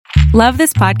Love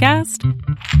this podcast?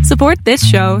 Support this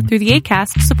show through the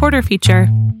Acast supporter feature.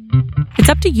 It's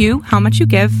up to you how much you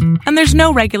give, and there's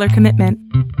no regular commitment.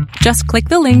 Just click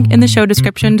the link in the show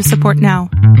description to support now.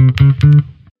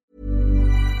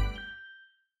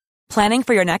 Planning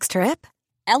for your next trip?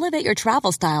 Elevate your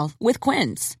travel style with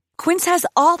Quince. Quince has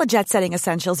all the jet-setting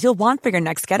essentials you'll want for your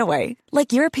next getaway,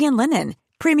 like European linen,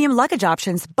 premium luggage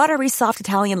options, buttery soft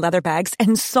Italian leather bags,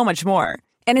 and so much more.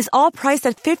 And is all priced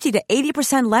at 50 to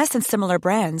 80% less than similar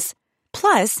brands.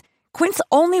 Plus, Quince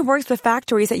only works with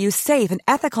factories that use safe and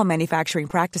ethical manufacturing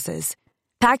practices.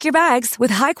 Pack your bags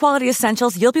with high-quality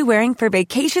essentials you'll be wearing for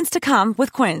vacations to come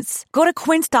with Quince. Go to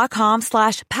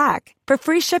quince.com/pack for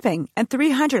free shipping and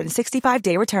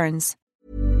 365-day returns.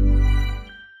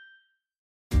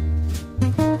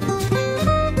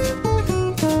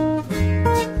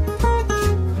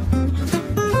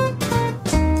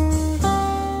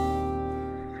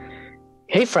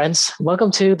 Hey friends, welcome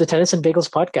to the Tennis and Bagels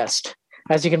podcast.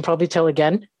 As you can probably tell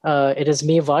again, it is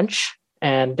me, Vansh,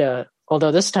 and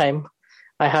although this time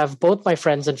I have both my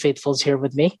friends and faithfuls here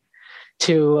with me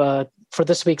for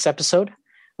this week's episode.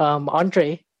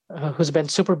 Andre, who's been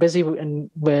super busy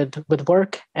with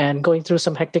work and going through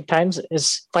some hectic times,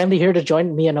 is finally here to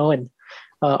join me and Owen.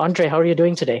 Andre, how are you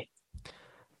doing today?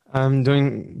 I'm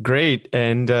doing great,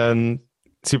 and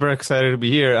super excited to be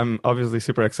here. I'm obviously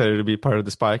super excited to be part of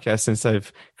this podcast since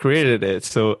I've created it.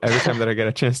 So every time that I get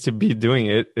a chance to be doing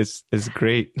it, it's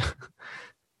great.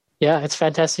 Yeah, it's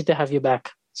fantastic to have you back.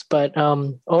 But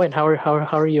Owen, how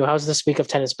are you? How's this week of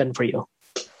tennis been for you?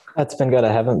 It's been good.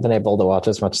 I haven't been able to watch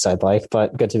as much as I'd like,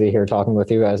 but good to be here talking with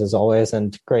you guys as always,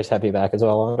 and great to have you back as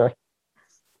well, Andre.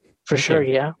 For sure,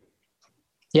 yeah.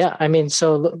 Yeah, I mean,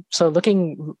 so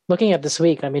looking at this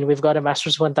week, I mean, we've got a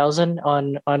Masters 1000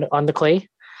 on the clay.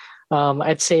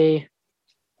 I'd say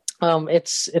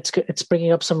it's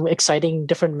bringing up some exciting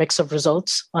different mix of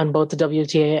results on both the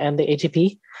WTA and the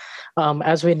ATP.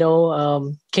 As we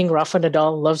know, King Rafa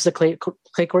Nadal loves the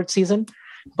clay court season,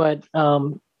 but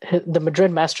the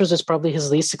Madrid Masters is probably his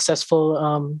least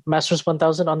successful Masters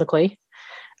 1000 on the clay.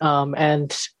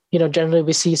 And generally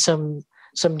we see some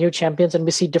new champions, and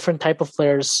we see different type of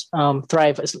players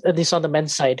thrive, at least on the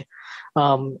men's side,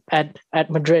 at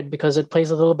Madrid, because it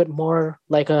plays a little bit more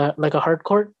like a hard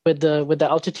court with the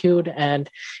altitude, and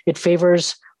it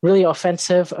favors really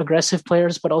offensive, aggressive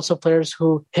players, but also players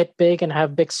who hit big and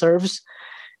have big serves,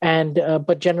 and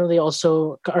but generally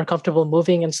also are comfortable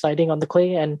moving and sliding on the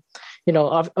clay. And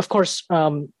of course,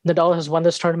 Nadal has won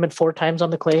this tournament 4 times on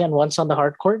the clay and once on the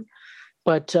hard court.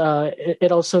 But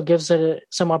it also gives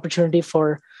some opportunity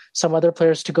for some other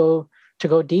players to go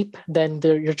deep than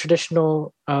your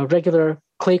traditional regular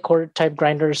clay court type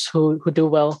grinders who do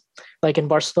well, like in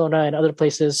Barcelona and other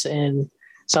places in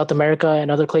South America and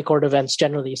other clay court events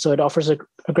generally. So it offers a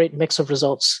great mix of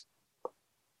results.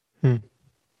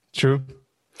 True.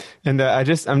 And I'm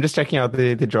just checking out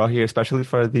the draw here, especially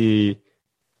for the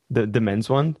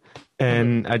men's one.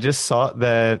 And I just saw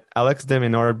that Alex de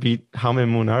Minaur beat Jaume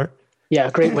Munar. Yeah,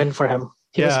 great win for him.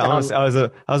 I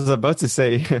was about to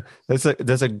say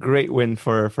that's a great win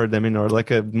for de Minaur. Like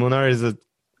Munar is a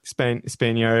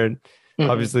Spaniard,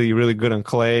 obviously really good on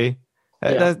clay.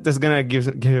 That's gonna give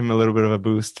him a little bit of a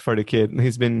boost for the kid.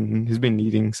 He's been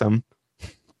needing some.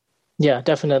 Yeah,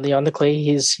 definitely on the clay.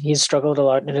 He's struggled a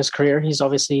lot in his career. He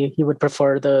would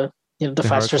prefer the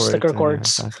faster, slicker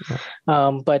courts.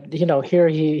 But here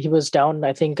he was down,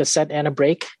 I think, a set and a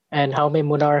break, and Jaume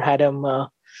Munar had him.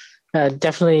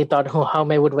 Definitely thought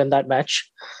Jaume would win that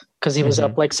match because he was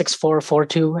up like 6-4,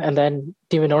 4-2, and then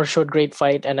de Minaur showed great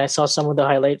fight. And I saw some of the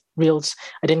highlight reels.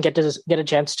 I didn't get a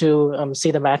chance to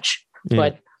see the match,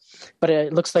 but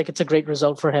it looks like it's a great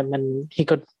result for him, and he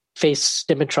could face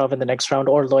Dimitrov in the next round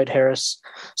or Lloyd Harris.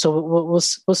 So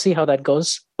we'll see how that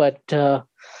goes. But there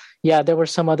were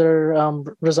some other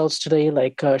results today,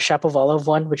 like Shapovalov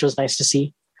won, which was nice to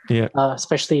see. Yeah,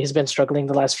 especially he's been struggling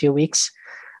the last few weeks.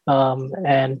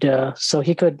 So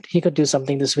he could do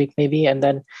something this week maybe. And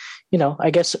then,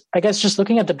 I guess just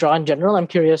looking at the draw in general, I'm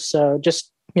curious, some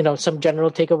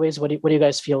general takeaways. What do you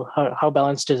guys feel? How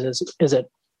balanced is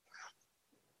it?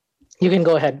 You can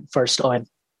go ahead first, Owen.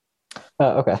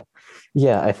 Okay.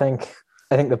 Yeah, I think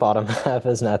the bottom half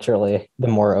is naturally the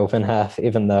more open half,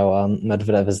 even though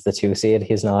Medvedev is the 2 seed.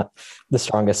 He's not the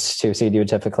strongest 2 seed you would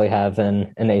typically have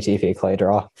in an ATP clay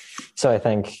draw. So I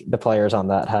think the players on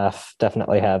that half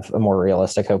definitely have a more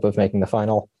realistic hope of making the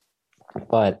final.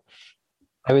 But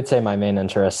I would say my main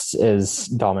interest is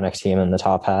Dominic Thiem in the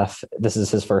top half. This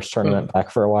is his first tournament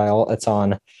back for a while. It's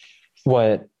on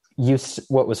what used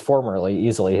what was formerly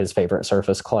easily his favorite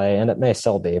surface, clay, and it may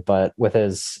still be, but with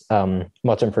his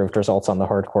much improved results on the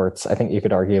hard courts, I think you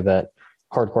could argue that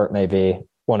hard court may be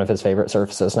one of his favorite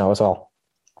surfaces now as well.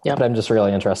 Yep. But I'm just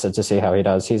really interested to see how he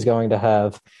does. He's going to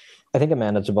have, I think, a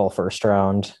manageable first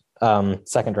round,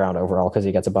 second round overall, because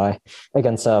he gets a bye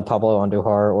against Pablo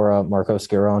Andujar or Marcos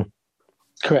Giron.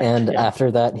 Correct. And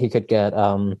after that, he could get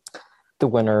the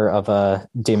winner of a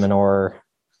de Minaur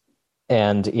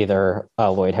and either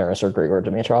Lloyd Harris or Grigor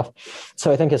Dimitrov.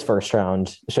 So I think his first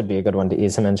round should be a good one to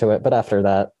ease him into it. But after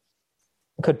that,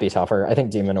 could be tougher. I think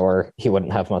de Minaur he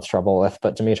wouldn't have much trouble with,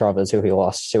 but Dimitrov is who he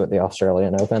lost to at the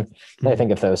Australian Open. Mm-hmm. I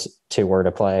think if those two were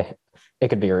to play, it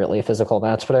could be a really physical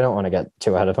match, but I don't want to get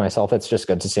too ahead of myself. It's just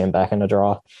good to see him back in a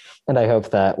draw. And I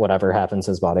hope that whatever happens,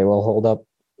 his body will hold up.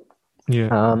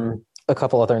 Yeah. A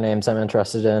couple other names I'm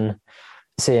interested in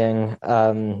seeing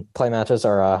play matches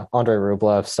are Andrei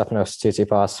Rublev, Stefanos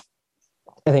Tsitsipas.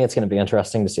 I think it's going to be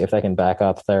interesting to see if they can back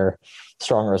up their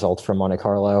strong results from Monte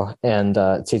Carlo and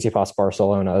Tsitsipas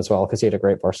Barcelona as well, because he had a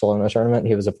great Barcelona tournament.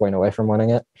 He was a point away from winning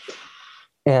it.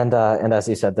 And as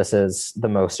you said, this is the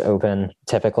most open,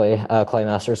 typically, Clay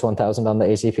Masters 1000 on the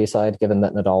ATP side, given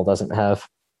that Nadal doesn't have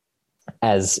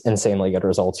as insanely good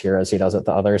results here as he does at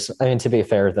the others. I mean, to be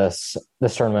fair, this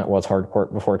tournament was hard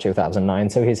court before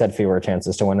 2009, so he's had fewer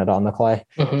chances to win it on the clay.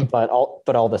 Mm-hmm. But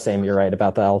all the same, you're right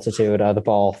about the altitude. The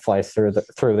ball flies through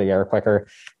the air quicker,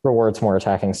 rewards more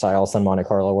attacking styles than Monte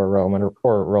Carlo or Rome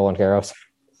or Roland Garros.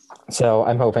 So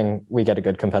I'm hoping we get a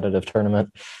good competitive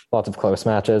tournament, lots of close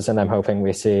matches, and I'm hoping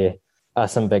we see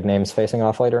some big names facing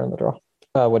off later in the draw.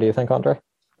 What do you think, Andre?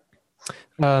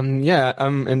 Yeah,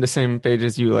 I'm in the same page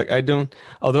as you. Like, I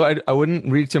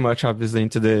wouldn't read too much, obviously,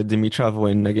 into the Dimitrov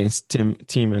win against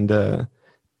Thiem and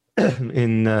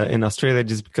in Australia,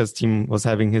 just because Thiem was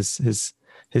having his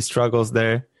struggles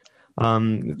there.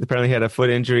 Apparently, he had a foot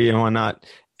injury and whatnot,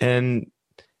 and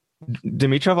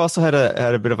Dimitrov also had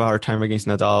a bit of a hard time against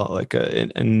Nadal. Like,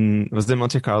 was it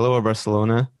Monte Carlo or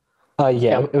Barcelona?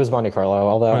 It was Monte Carlo,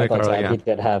 although he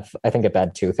did have, I think, a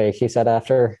bad toothache, he said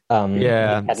after. He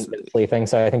hadn't been sleeping,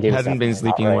 so I think he hadn't been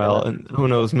sleeping well. And who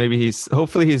knows, maybe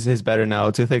hopefully he's better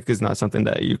now. Toothache is not something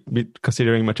that you be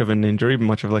considering much of an injury,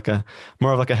 much of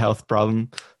more of a health problem.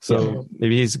 So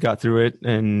maybe he's got through it,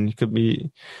 and he could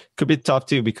be tough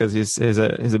too, because he's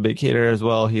a big hitter as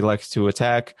well. He likes to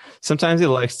attack. Sometimes he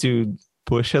likes to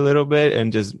push a little bit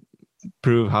and just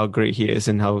prove how great he is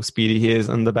and how speedy he is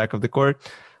on the back of the court.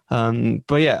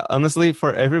 But yeah, honestly,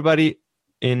 for everybody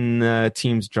in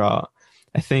Thiem's draw,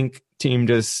 I think Thiem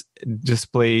just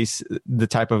plays the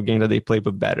type of game that they play,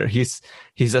 but better. He's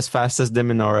as fast as de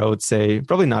Minaur, I would say.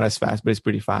 Probably not as fast, but he's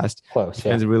pretty fast. Close,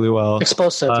 yeah. He's really well.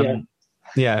 Explosive,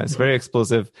 Yeah, it's very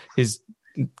explosive. He's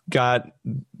got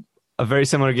a very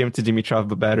similar game to Dimitrov,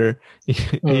 but better.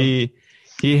 He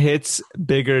hits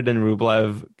bigger than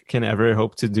Rublev can ever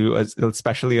hope to do,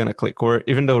 especially on a clay court,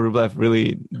 even though Rublev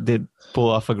really did pull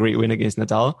off a great win against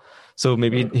Nadal. So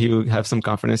maybe he will have some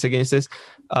confidence against his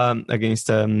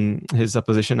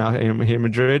opposition out here in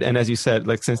Madrid. And as you said,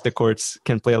 like, since the courts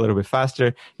can play a little bit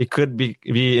faster, it could be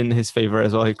in his favor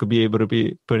as well. He could be able to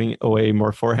be putting away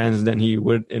more forehands than he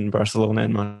would in Barcelona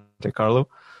and Monte Carlo.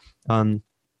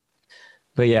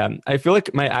 But yeah, I feel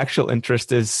like my actual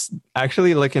interest is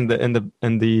actually like in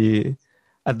the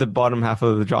at the bottom half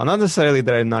of the draw. Not necessarily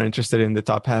that I'm not interested in the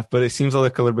top half, but it seems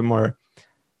like a little bit more.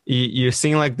 You're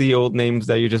seeing like the old names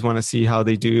that you just want to see how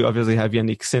they do. Obviously, have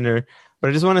Yannick Sinner,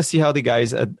 but I just want to see how the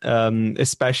guys,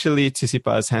 especially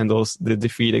Tsitsipas, handles the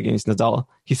defeat against Nadal.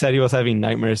 He said he was having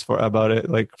nightmares about it,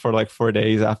 for 4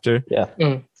 days after. Yeah,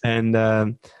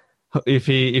 and if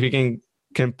he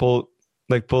can pull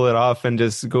it off and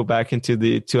just go back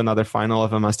to another final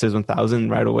of a Masters 1000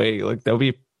 right away, like that would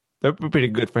be pretty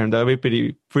good for him. That would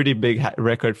be pretty big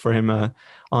record for him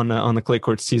on the clay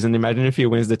court season. Imagine if he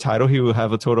wins the title, he will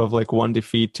have a total of like one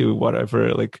defeat to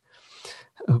whatever, like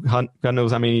God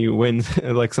knows how many wins,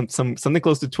 like something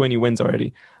close to 20 wins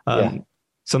already. So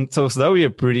that would be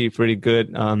a pretty good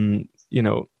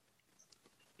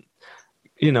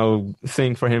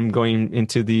thing for him going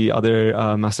into the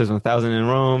other Masters 1000 in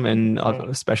Rome, and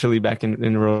especially back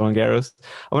in Roland Garros.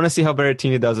 I want to see how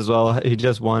Berrettini does as well. He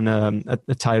just won a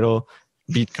title,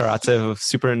 beat Karatsev, a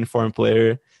super informed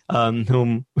player,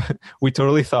 whom we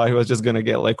totally thought he was just going to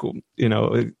get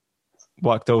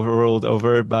rolled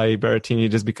over by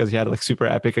Berrettini just because he had like super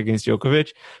epic against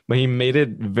Djokovic, but he made it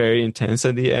very intense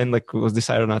at the end, like was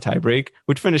decided on a tie break,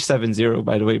 which finished 7-0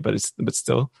 by the way, but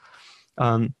still.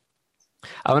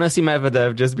 I want to see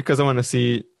Medvedev just because I want to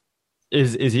see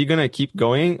is he going to keep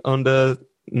going on the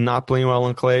not playing well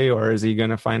on clay, or is he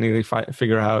going to finally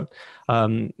figure out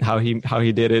how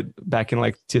he did it back in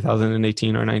like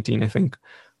 2018 or 19, I think,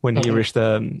 when he reached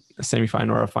the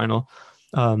semifinal or a final.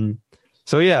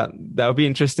 So yeah, that would be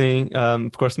interesting.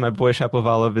 Of course, my boy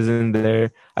Shapovalov is in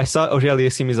there. I saw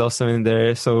Auger-Aliassime is also in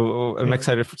there, so I'm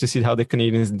excited to see how the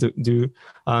Canadians do.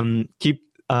 Keep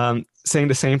saying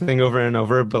the same thing over and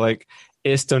over, but like,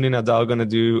 is Tony Nadal going to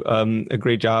do a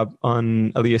great job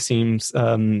on Aliassime's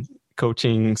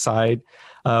coaching side?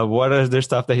 What are there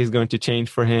stuff that he's going to change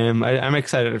for him? I'm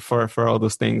excited for all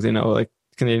those things. Like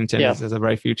Canadian tennis has a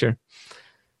bright future.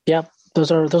 Yeah,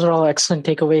 those are all excellent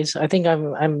takeaways. I think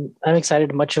I'm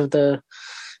excited. Much of the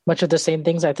same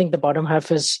things. I think the bottom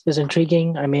half is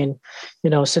intriguing. I mean,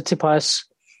 Tsitsipas,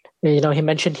 he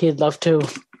mentioned he'd love to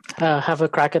have a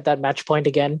crack at that match point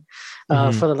again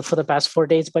for the past 4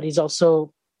 days, but he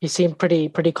seemed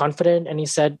pretty confident, and he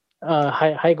said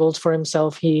high goals for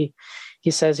himself. He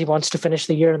says he wants to finish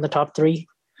the year in the top 3,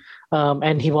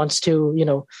 and he wants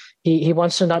to he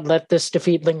wants to not let this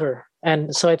defeat linger.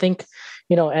 And so I think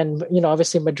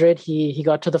obviously Madrid, he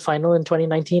got to the final in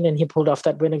 2019 and he pulled off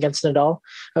that win against Nadal.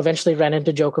 Eventually ran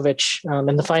into Djokovic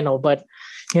in the final, but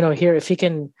here if he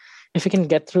can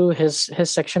get through his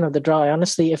section of the draw,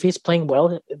 honestly, if he's playing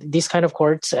well, these kind of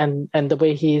courts and the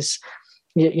way he's,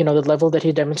 the level that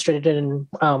he demonstrated in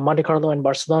Monte Carlo and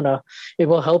Barcelona, it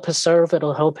will help his serve.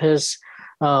 It'll help his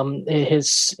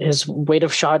weight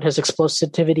of shot, his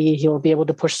explosivity. He'll be able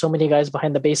to push so many guys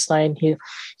behind the baseline. He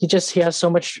has so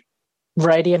much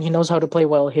variety, and he knows how to play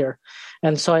well here.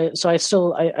 And so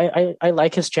I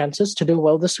like his chances to do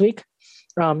well this week.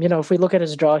 If we look at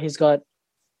his draw, he's got,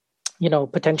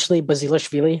 potentially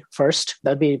Basilashvili first.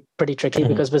 That'd be pretty tricky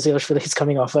because Basilashvili is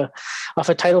coming off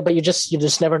a title, but you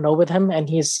just never know with him. And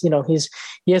he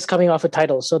is coming off a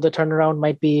title, so the turnaround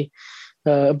might be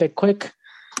a bit quick.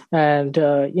 And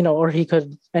or he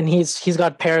could, and he's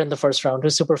got Paire in the first round,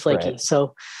 who's super flaky. Right.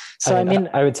 So I mean,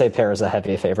 I would say Paire is a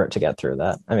heavy favorite to get through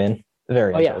that. I mean,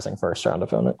 very imposing first round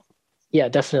opponent. Yeah,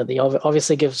 definitely.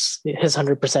 Obviously gives his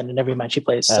 100% in every match he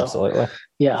plays. So, absolutely.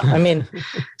 Yeah. I mean,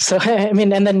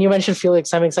 and then you mentioned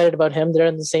Felix. I'm excited about him. They're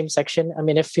in the same section. I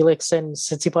mean, if Felix and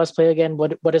Tsitsipas play again,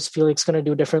 what is Felix going to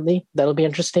do differently? That'll be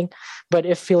interesting. But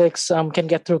if Felix can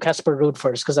get through Casper Ruud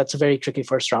first, because that's a very tricky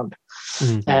first round.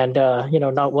 And,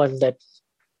 not one that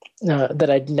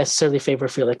I'd necessarily favor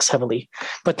Felix heavily,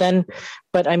 but I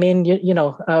mean,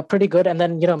 pretty good. And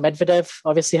then, Medvedev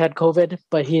obviously had COVID,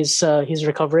 but he's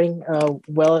recovering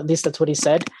well, at least that's what he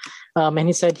said. And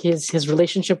he said his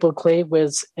relationship with clay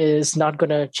is not going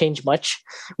to change much,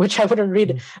 which I wouldn't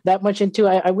read that much into.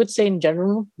 I would say in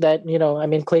general that,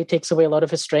 clay takes away a lot of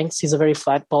his strengths. He's a very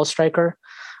flat ball striker.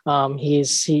 He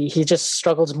just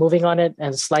struggles moving on it,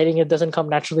 and sliding it doesn't come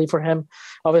naturally for him.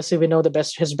 Obviously, we know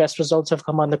his best results have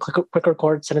come on the quicker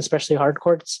courts and especially hard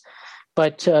courts.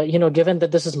 But given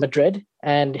that this is Madrid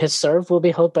and his serve will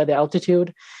be helped by the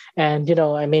altitude, and he's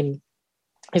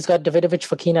got Davidovich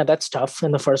Fokina, that's tough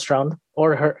in the first round,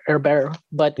 or Herbert.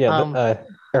 But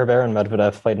Herbert and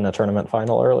Medvedev played in a tournament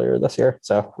final earlier this year,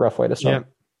 so rough way to start.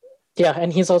 Yeah,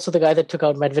 and he's also the guy that took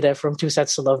out Medvedev from 2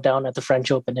 sets to love down at the French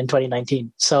Open in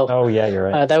 2019. So, you're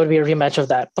right. That would be a rematch of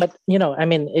that. But I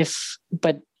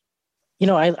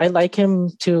like him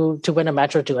to win a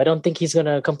match or two. I don't think he's going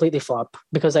to completely flop,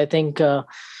 because I think,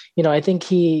 I think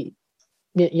he,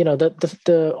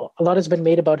 a lot has been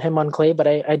made about him on clay, but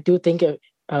I do think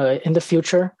in the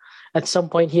future, at some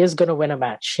point, he is going to win a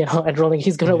match. At Rolling,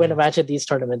 he's going to win a match at these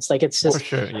tournaments. Like, it's just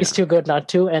he's too good not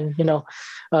to. And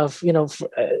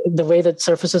the way that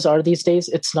surfaces are these days,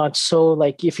 it's not so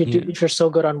like if you're so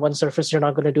good on one surface, you're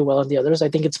not going to do well on the others. I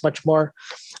think it's much more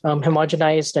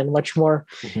homogenized and much more.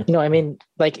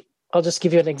 Like, I'll just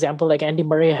give you an example. Like, Andy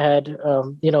Murray had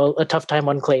a tough time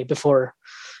on clay before.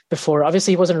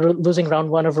 Obviously, he wasn't losing round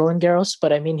 1 of Roland Garros,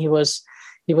 but I mean, he was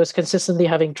consistently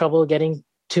having trouble getting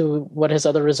to what his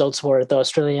other results were at the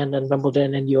Australian and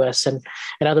Wimbledon and US and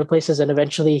other places. And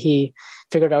eventually he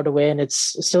figured out a way, and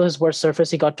it's still his worst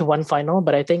surface. He got to one final,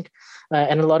 but I think,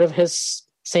 and a lot of his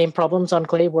same problems on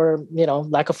clay were,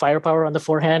 lack of firepower on the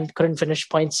forehand, couldn't finish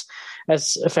points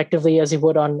as effectively as he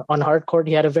would on hard court.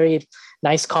 He had a very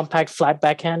nice, compact, flat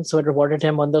backhand, so it rewarded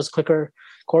him on those quicker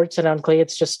courts. And on clay,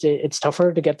 it's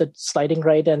tougher to get the sliding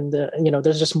right. And,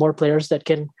 there's just more players that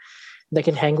can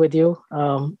hang with you.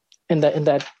 In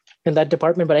that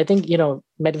department. But I think,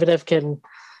 Medvedev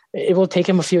it will take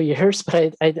him a few years,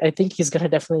 but I think he's going to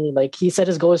definitely, like he said,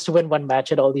 his goal is to win one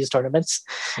match at all these tournaments,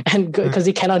 and because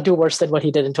he cannot do worse than what he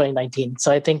did in 2019.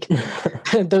 So I think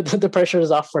the pressure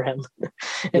is off for him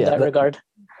in that regard.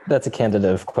 That's a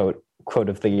candid quote quote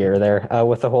of the year there.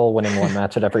 With the whole winning one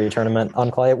match at every tournament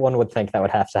on clay, one would think that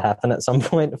would have to happen at some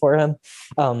point for him.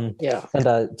 And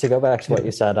to go back to what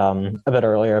you said a bit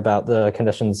earlier about the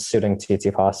conditions suiting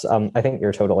Tsitsipas, I think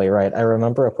you're totally right. I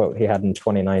remember a quote he had in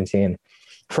 2019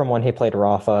 from when he played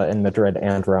Rafa in Madrid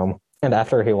and Rome. And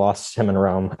after he lost him in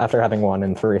Rome, after having won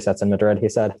in 3 sets in Madrid, he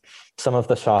said, some of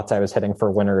the shots I was hitting for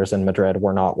winners in Madrid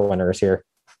were not winners here.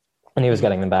 And he was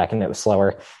getting them back and it was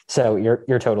slower. So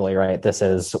you're totally right.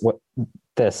 These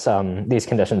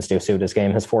conditions do suit his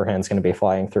game. His forehand's going to be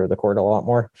flying through the court a lot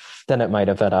more than it might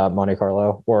have at Monte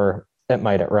Carlo, or it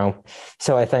might at Rome.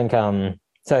 So I think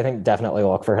definitely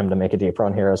look for him to make a deep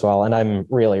run here as well. And I'm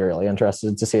really, really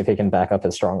interested to see if he can back up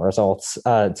his strong results.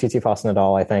 Tsitsipas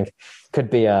Nadal, I think, could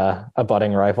be a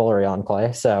budding rivalry on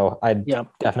clay. So I'd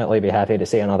definitely be happy to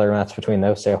see another match between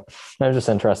those two. I'm just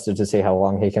interested to see how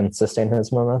long he can sustain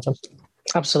his momentum.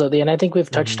 Absolutely. And I think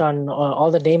we've touched on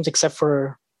all the names except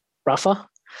for Rafa.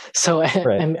 So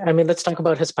right. I mean, let's talk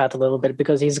about his path a little bit,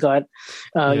 because he's got,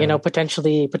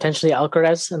 potentially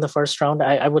Alcaraz in the first round.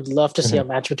 I would love to see a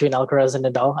match between Alcaraz and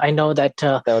Nadal. I know that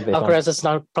Alcaraz is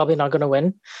probably not going to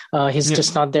win. He's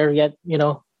just not there yet,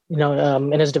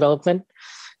 in his development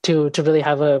to really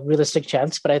have a realistic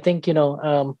chance. But I think,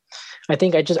 I'm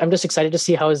just excited to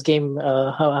see how his game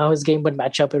would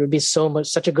match up. It would be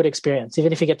such a good experience.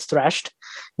 Even if he gets thrashed,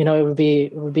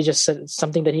 it would be just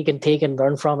something that he can take and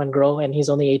learn from and grow. And he's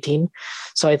only 18.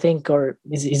 So I think, or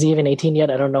is he even 18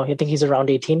 yet? I don't know. I think he's around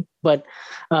 18, but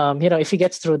if he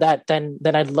gets through that, then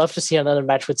I'd love to see another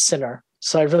match with Sinner.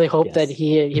 So I really hope that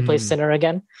he plays Sinner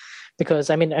again. Because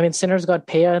I mean, Sinner's got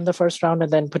Peja in the first round,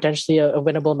 and then potentially a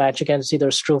winnable match against either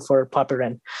Struff or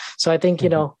Popyrin. So I think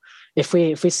if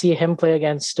we see him play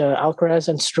against Alcaraz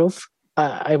and Struff,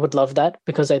 I would love that,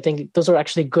 because I think those are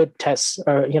actually good tests,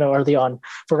 early on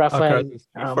for Rafa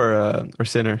or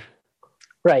Sinner.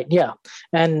 Right. Yeah.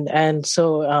 And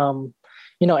so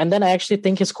and then I actually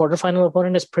think his quarterfinal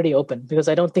opponent is pretty open, because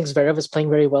I don't think Zverev is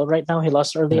playing very well right now. He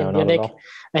lost early in Munich,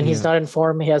 and he's not in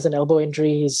form. He has an elbow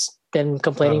injury. He's been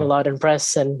complaining a lot in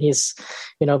press, and he's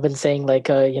been saying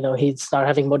he's not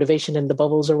having motivation in the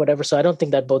bubbles or whatever. So I don't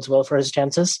think that bodes well for his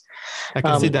chances. I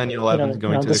can see Daniel Evans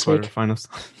going to the quarterfinals.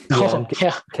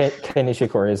 Kei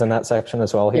Nishikori is in that section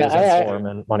as well. He was in form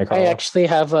in Monte Carlo. I actually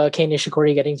have Kei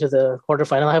Nishikori getting to the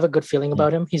quarterfinal. I have a good feeling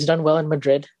about him. He's done well in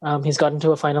Madrid. He's gotten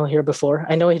to a final here before.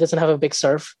 I know he doesn't have a big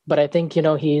serve, but I think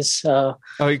he's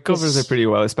he covers it pretty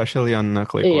well, especially on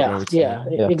clay court. Yeah,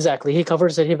 exactly. He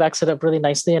covers it. He backs it up really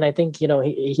nicely, and I think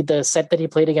the set that he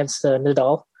played against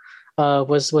Nadal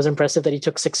was impressive, that he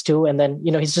took 6-2, and then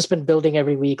he's just been building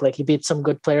every week. Like, he beat some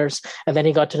good players, and then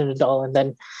he got to Nadal, and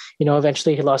then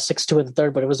eventually he lost 6-2 in the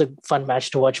third, but it was a fun match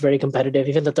to watch, very competitive.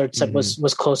 Even the third set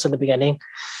was close in the beginning.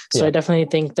 So I definitely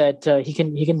think that he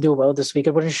can do well this week.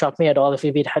 It wouldn't shock me at all if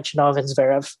he beat Khachanov and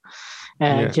Zverev.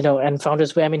 And and found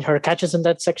his way. I mean, Hurkacz is in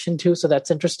that section too, so that's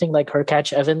interesting. Like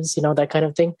Hurkacz, Evans, that kind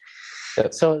of thing.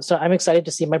 So I'm excited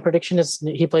to see. My prediction is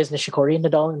he plays Nishikori and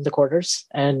Nadal in the quarters,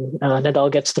 and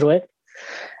Nadal gets through it.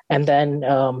 And then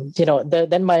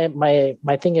then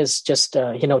my thing is just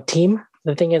team.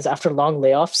 The thing is, after long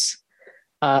layoffs,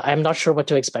 I'm not sure what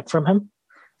to expect from him.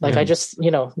 Like I just he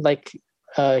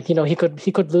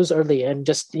could lose early, and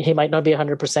just he might not be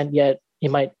 100% yet. He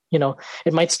might,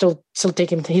 it might still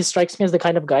take him. He strikes me as the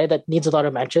kind of guy that needs a lot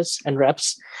of matches and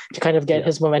reps to kind of get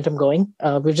his momentum going.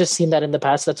 We've just seen that in the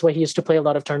past. That's why he used to play a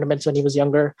lot of tournaments when he was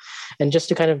younger, and just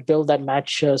to kind of build that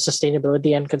match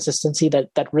sustainability and consistency,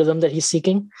 that rhythm that he's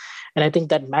seeking. And I think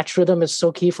that match rhythm is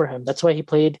so key for him. That's why he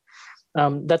played.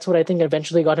 That's what I think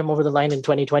eventually got him over the line in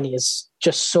 2020, is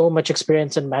just so much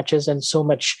experience in matches and so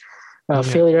much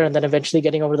failure, and then eventually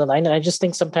getting over the line. And I just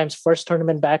think sometimes first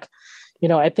tournament back,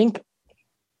 I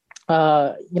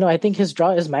think his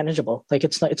draw is manageable. Like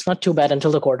it's not too bad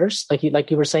until the quarters,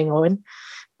 like you were saying, Owen.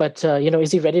 But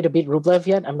is he ready to beat Rublev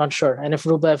yet? I'm not sure. And if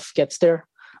Rublev gets there,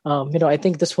 I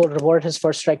think this will reward his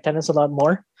first strike tennis a lot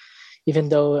more, even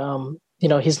though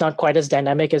he's not quite as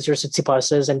dynamic as your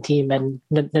Tsitsipas's and Thiem and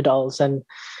Nadal's and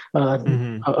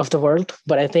of the world.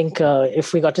 But I think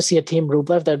if we got to see a Thiem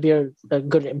Rublev, that'd be a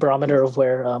good barometer of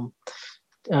where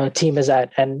Thiem is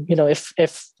at. And if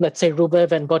let's say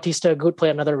Rublev and Bautista Agut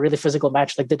play another really physical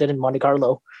match like they did in Monte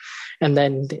Carlo, and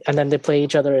then they play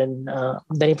each other, and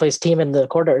then he plays Thiem in the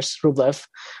quarters, Rublev,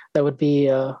 that would be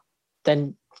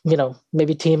then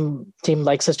maybe Thiem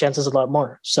likes his chances a lot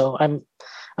more. So I'm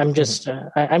just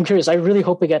I'm curious. I really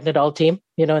hope we get Nadal Thiem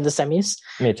in the semis.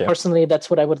 Me too. Personally,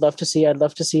 that's what I would love to see. I'd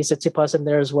love to see Tsitsipas in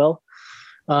there as well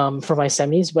for my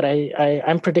semis, but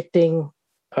I'm predicting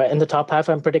in the top half,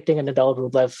 I'm predicting a Nadal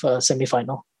Rublev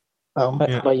semifinal. How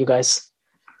about you guys?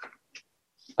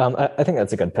 I think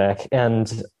that's a good pick,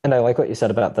 and I like what you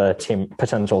said about the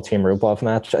potential Team Rublev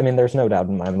match. I mean, there's no doubt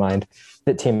in my mind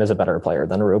that Team is a better player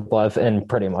than Rublev in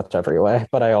pretty much every way.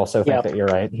 But I also think that you're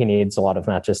right; he needs a lot of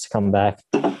matches to come back.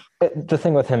 The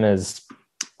thing with him is,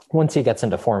 once he gets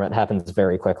into form, it happens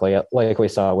very quickly. Like we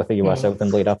saw with the U.S.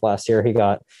 Open lead up last year, he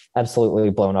got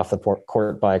absolutely blown off the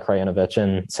court by Krajinovic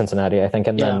in Cincinnati, I think,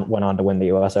 and then went on to win the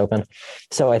U.S. Open.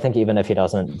 So I think even if he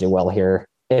doesn't do well here,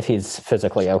 if he's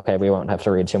physically okay, we won't have to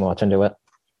read too much into it.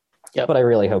 Yep. But I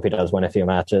really hope he does win a few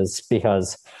matches,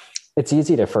 because it's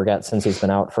easy to forget, since he's been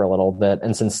out for a little bit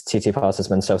and since Tsitsipas has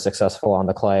been so successful on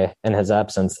the clay in his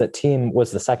absence, that Thiem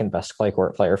was the second best clay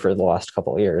court player for the last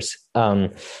couple of years. I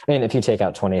mean, if you take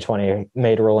out 2020,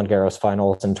 made Roland Garros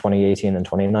finals in 2018 and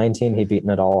 2019, he'd beaten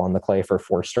it all on the clay for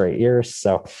 4 straight years.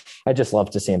 So I just love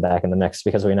to see him back in the mix,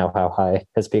 because we know how high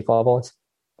his peak level is.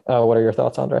 What are your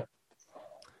thoughts, Andre?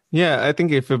 Yeah, I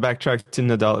think if we backtrack to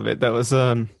Nadal a bit, that was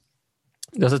a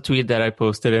tweet that I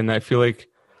posted, and I feel like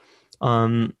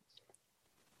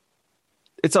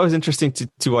it's always interesting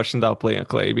to watch Nadal play on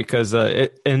clay, because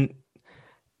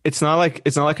it's not like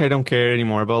I don't care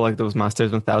anymore about like those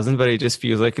Masters 1000, but it just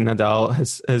feels like Nadal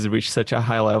has reached such a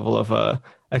high level of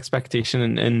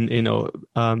expectation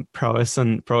and prowess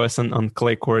on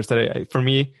clay courts that for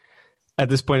me, at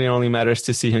this point, it only matters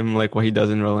to see him like what he does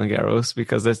in Roland Garros,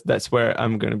 because that's where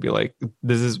I'm going to be like,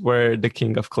 this is where the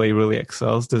king of clay really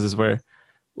excels. This is where,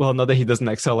 well, not that he doesn't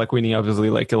excel, like winning obviously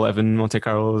like 11 Monte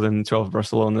Carlos and 12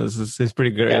 Barcelonas is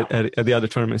pretty good at the other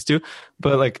tournaments too.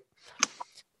 But like,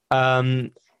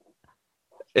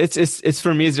 it's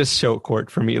for me, it's just show court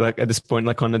for me. Like at this point,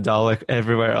 like on Nadal, like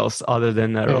everywhere else other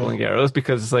than Roland Garros,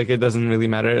 because it's like, it doesn't really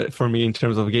matter for me in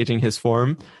terms of gauging his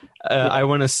form. I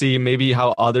want to see maybe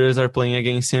how others are playing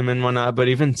against him and whatnot, but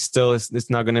even still, it's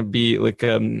not going to be like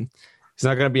it's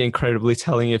not going to be incredibly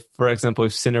telling. If, for example,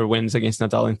 if Sinner wins against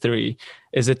Nadal in 3,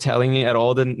 is it telling at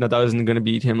all that Nadal isn't going to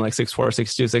beat him like 6-4,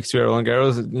 6-2, 6-2 at Roland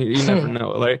Garros? You never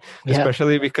know, right? Yeah.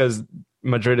 Especially because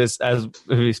Madrid is, as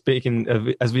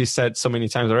we said so many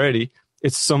times already,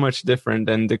 it's so much different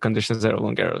than the conditions at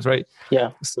Roland Garros, right? Yeah.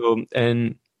 So,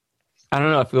 and I don't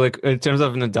know, I feel like in terms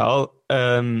of Nadal,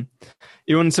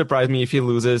 it wouldn't surprise me if he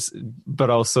loses, but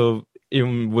also it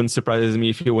wouldn't surprise me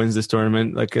if he wins this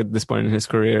tournament, like at this point in his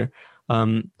career. It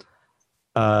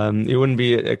wouldn't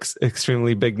be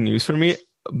extremely big news for me.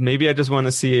 Maybe I just want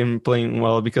to see him playing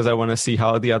well, because I want to see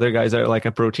how the other guys are like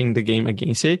approaching the game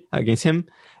against him.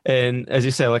 And as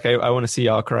you said, like I want to see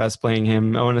Alcaraz playing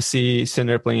him. I want to see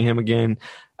Sinner playing him again.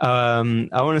 I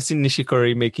want to see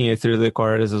Nishikori making it through the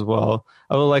quarters as well.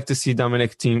 I would like to see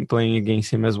Dominic Thiem playing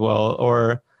against him as well,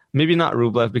 or maybe not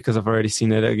Rublev, because I've already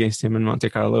seen it against him in Monte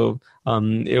Carlo.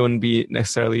 It wouldn't be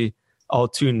necessarily all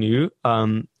too new.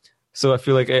 So I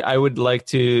feel like I would like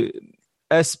to,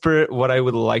 as per what I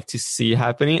would like to see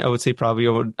happening, I would say probably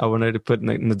I wanted to put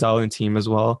Nadal and Thiem as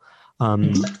well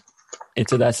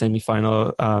into that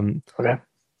semifinal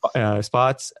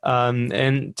spots.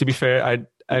 And to be fair,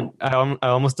 I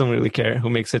almost don't really care who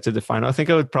makes it to the final. I think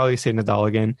I would probably say Nadal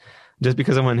again, just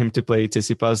because I want him to play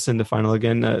Tsitsipas in the final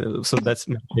again. So that's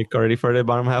my pick already for the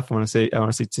bottom half. I want to see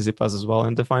Tsitsipas as well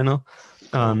in the final.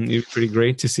 It would be pretty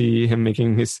great to see him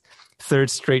making his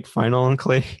 3rd straight final on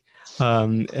clay,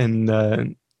 and a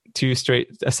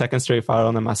second straight final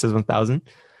on the Masters 1000.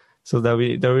 So that'd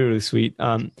be really sweet.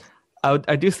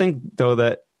 I do think though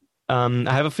that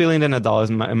I have a feeling that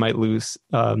Nadal might lose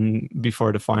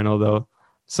before the final though.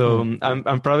 So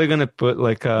I'm probably gonna put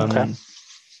like I'm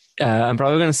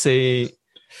probably gonna say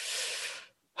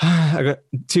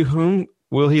to whom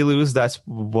will he lose? That's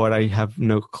what I have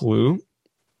no clue.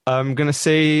 I'm gonna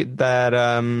say that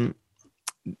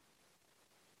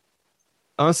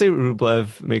I want to say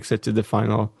Rublev makes it to the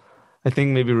final. I think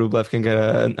maybe Rublev can get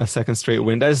a second straight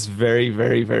win. That's very,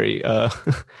 very, very. I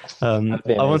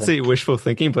won't say wishful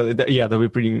thinking, but that'd be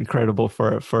pretty incredible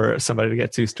for somebody to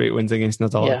get 2 straight wins against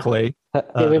Nadal and clay.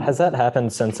 Has that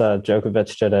happened since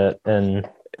Djokovic did it in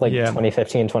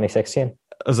 2015, 2016?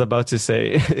 I was about to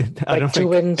say, I don't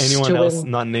think anyone else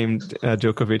not named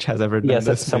Djokovic has ever done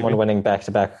this. Someone winning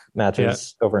back-to-back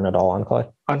matches over Nadal on clay.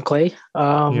 On clay?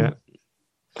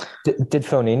 Did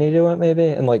Fognini do it maybe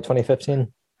in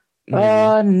 2015?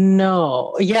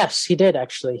 No. Yes, he did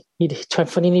actually.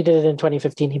 Fognini did it in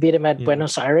 2015. He beat him at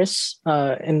Buenos Aires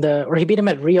he beat him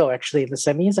at Rio actually in the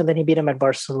semis, and then he beat him at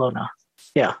Barcelona.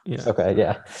 Yeah. Okay.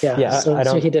 Yeah. Yeah. So, I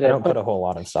don't. he did I don't put a whole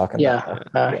lot of stock in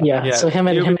that. Yeah. So him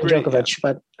and Djokovic,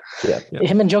 but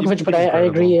him and Djokovic. But I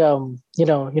agree.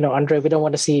 Andre, we don't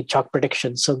want to see chalk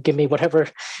predictions. So give me whatever.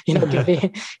 Give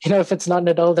me. If it's not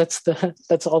Nadal,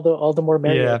 that's all the more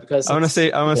merrier. Yeah. Because I want to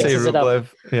say Rublev.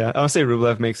 Yeah. I want to say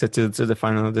Rublev makes it to the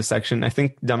final of this section. I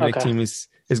think Dominic Thiem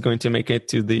is going to make it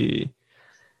to the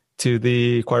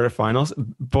quarterfinals.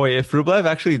 Boy, if Rublev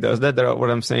actually does that,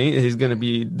 what I'm saying, he's going to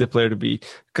be the player to beat,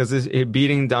 because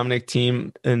beating Dominic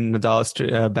Thiem and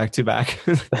Nadal back to back.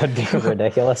 That'd be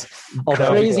ridiculous.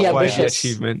 Crazy ambitious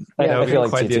achievement. I feel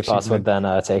like Tsitsipas would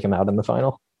then take him out in the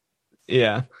final.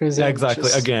 Yeah, crazy exactly.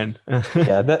 ambitious. Again.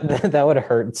 Yeah, that would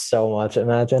hurt so much.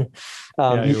 Imagine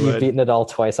you beat Nadal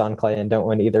twice on clay and don't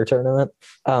win either tournament.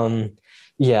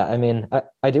 Yeah, I mean,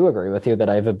 I do agree with you that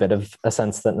I have a bit of a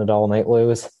sense that Nadal might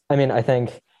lose. I mean, I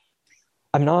think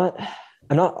I'm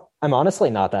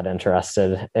honestly not that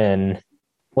interested in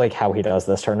like how he does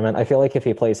this tournament. I feel like if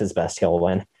he plays his best, he'll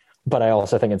win. But I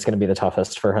also think it's going to be the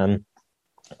toughest for him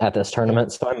at this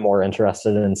tournament. So I'm more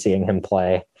interested in seeing him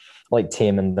play like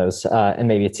Thiem and those, and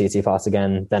maybe Tsitsipas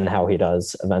again, than how he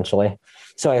does eventually.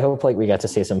 So I hope like we get to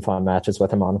see some fun matches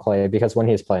with him on clay, because when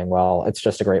he's playing well, it's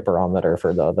just a great barometer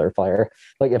for the other player.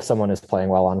 Like if someone is playing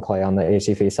well on clay on the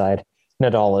ATP side,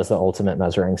 Nadal is the ultimate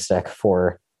measuring stick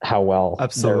for how well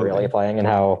they're really playing and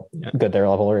how good their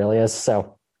level really is.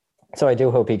 So I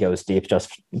do hope he goes deep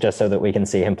just so that we can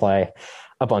see him play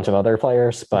a bunch of other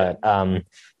players. But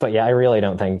yeah, I really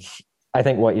don't think. I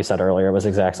think what you said earlier was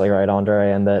exactly right,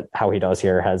 Andre, and that how he does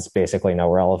here has basically no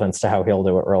relevance to how he'll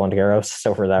do at Roland Garros.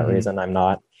 So for that reason, I'm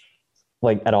not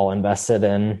like at all invested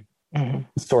in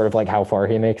sort of like how far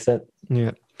he makes it.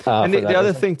 Yeah. And the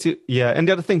other thing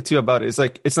too about it is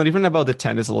like, it's not even about the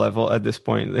tennis level at this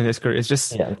point in his career. It's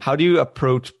just how do you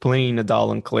approach playing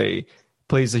Nadal on clay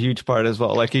plays a huge part as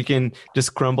well. Like he can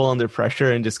just crumble under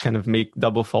pressure and just kind of make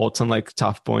double faults on like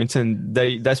tough points. And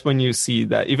that's when you see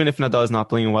that even if Nadal is not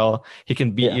playing well, he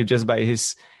can beat you just by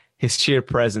his sheer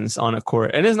presence on a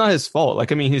court. And it's not his fault.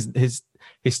 Like, I mean,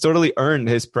 he's totally earned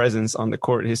his presence on the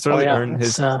court. He's totally earned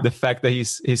the fact that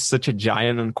he's such a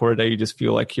giant on court that you just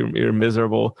feel like you're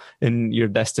miserable and you're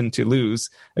destined to lose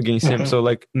against him. So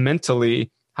like mentally,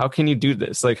 how can you do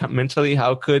this? Like mentally,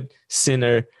 how could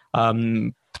Sinner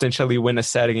potentially win a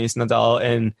set against Nadal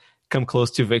and come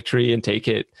close to victory and take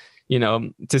it?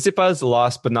 Tsitsipas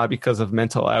lost, but not because of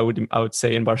mental. I would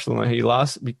say in Barcelona he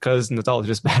lost because Nadal is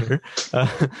just better.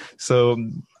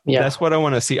 That's what I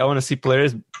want to see. I want to see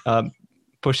players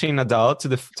pushing Nadal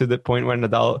to the point where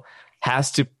Nadal has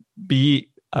to be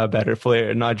a better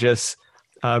player, not just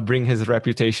bring his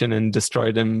reputation and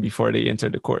destroy them before they enter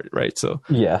the court, right? So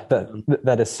yeah,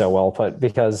 that is so well put,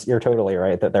 because you're totally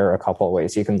right that there are a couple of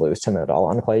ways you can lose to Nadal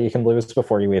on clay. You can lose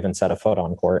before you even set a foot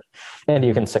on court, and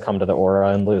you can succumb to the aura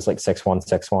and lose like 6-1,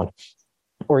 6-1,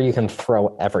 or you can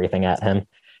throw everything at him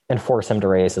and force him to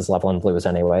raise his level and lose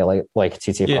anyway, like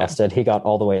Tsitsipas did. He got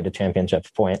all the way to championship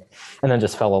point and then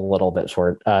just fell a little bit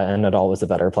short. And Nadal was the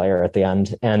better player at the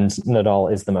end. And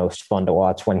Nadal is the most fun to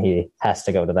watch when he has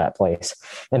to go to that place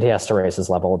and he has to raise his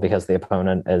level because the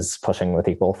opponent is pushing with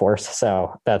equal force.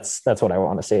 So that's what I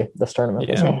want to see this tournament.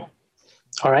 Yeah.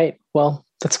 All right. Well,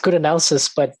 that's good analysis.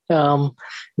 But now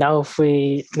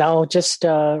just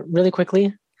really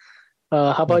quickly,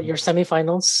 how about your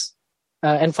semifinals?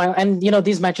 And final, and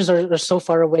these matches are so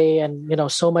far away,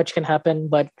 and so much can happen.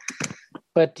 But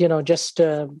just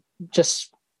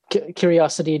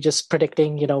curiosity, just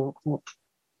predicting. What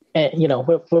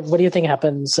do you think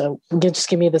happens? Just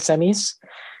give me the semis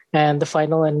and the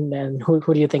final, and who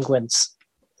do you think wins?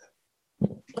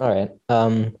 All right.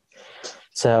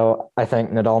 So I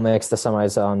think Nadal makes the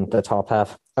semis on the top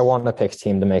half. I want to pick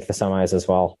Thiem to make the semis as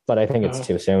well, but I think it's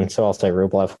too soon. So I'll say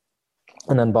Rublev.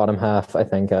 And then bottom half, I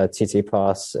think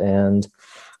Tsitsipas, and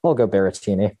I'll go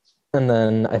Berrettini. And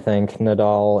then I think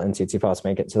Nadal and Tsitsipas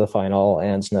make it to the final,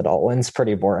 and Nadal wins.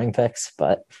 Pretty boring picks,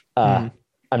 but I'm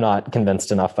not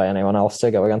convinced enough by anyone else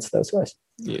to go against those guys.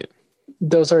 Yeah.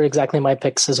 Those are exactly my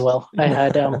picks as well. I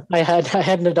had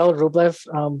Nadal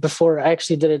Rublev before I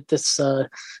actually did it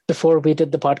before we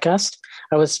did the podcast.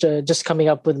 I was just coming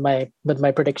up with my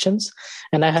predictions,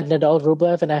 and I had Nadal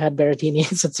Rublev and I had Berrettini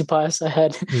Tsitsipas. I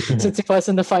had Tsitsipas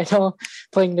in the final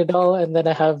playing Nadal, and then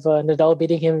I have Nadal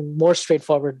beating him more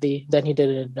straightforwardly than he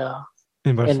did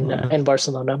in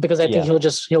Barcelona, because I think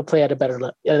he'll play at at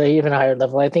an even higher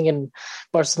level. I think in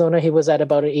Barcelona he was at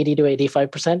about 80 to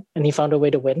 85%, and he found a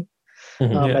way to win.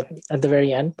 At the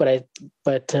very end, but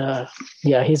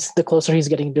he's the closer he's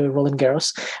getting to Roland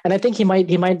Garros, and I think he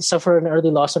might suffer an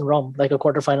early loss in Rome, like a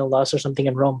quarterfinal loss or something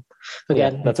in Rome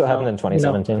again. That's what happened in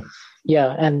 2017.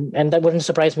 Yeah, and that wouldn't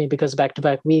surprise me because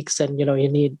back-to-back weeks, and you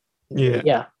need.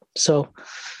 Yeah. So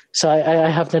I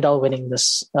have Nadal winning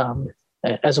this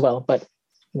as well, but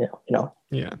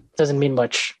doesn't mean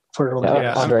much for Rublev.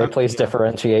 Yeah, Andre, please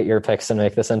differentiate your picks and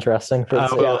make this interesting.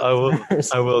 I will.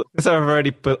 Because I've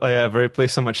already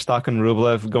placed so much stock on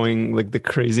Rublev going like the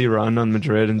crazy run on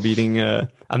Madrid and beating.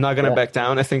 I'm not gonna back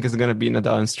down. I think it's gonna be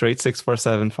Nadal in straight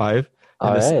 6-4, 7-5.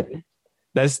 All right.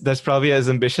 That's probably as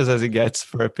ambitious as it gets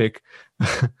for a pick.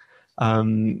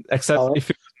 Except if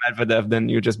it was Medvedev, then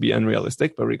you'd just be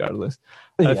unrealistic. But regardless,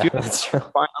 that's true.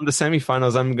 On the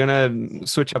semifinals, I'm gonna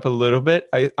switch up a little bit.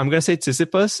 I'm gonna say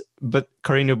Tsitsipas, but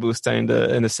Carreño Busta in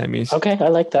the semis. Okay, I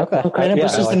like that. Okay. Carreño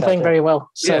Busta's been playing very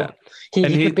well, so he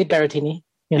could beat Berrettini.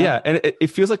 Yeah, and it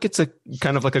feels like it's a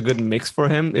kind of like a good mix for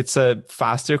him. It's a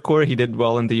faster court. He did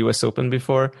well in the U.S. Open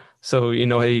before, so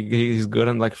he's good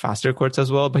on like faster courts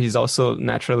as well. But he's also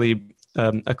naturally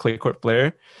a clay court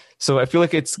player. So I feel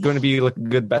like it's going to be like a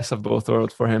good best of both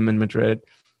worlds for him in Madrid.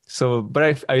 So,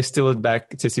 but I still would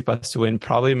back Tsitsipas to win.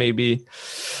 Probably maybe.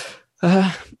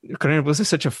 Carreño Busta is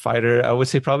such a fighter. I would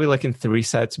say probably like in 3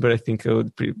 sets, but I think it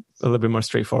would be a little bit more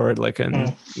straightforward, like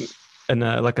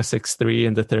like a 6-3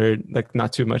 in the third, like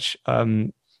not too much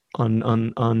on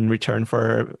return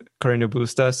for Carreño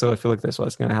Busta. So I feel like that's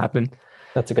what's going to happen.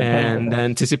 That's a good point. And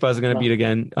then Tsitsipas is going to beat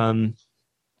again.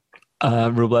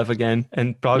 Rublev again,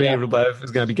 and probably Rublev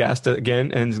is going to be gassed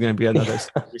again, and it's going to be another.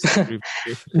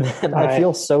 Man, I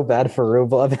feel so bad for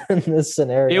Rublev in this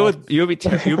scenario. It would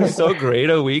be so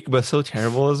great a week, but so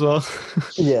terrible as well.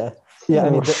 Yeah. I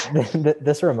mean,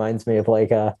 this reminds me of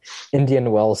like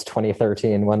Indian Wells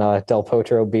 2013 when Del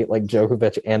Potro beat like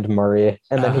Djokovic and Murray,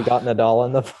 and then he got Nadal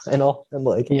in the final, and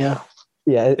like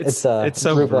it's so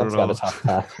Rublev's got a tough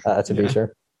path to be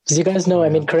sure. As you guys know, I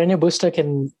mean, Carreño Busta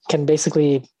can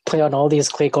basically play on all these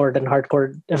clay court and hard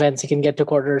court events. He can get to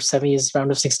quarters, semis,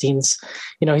 round of 16s.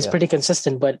 He's pretty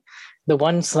consistent, but the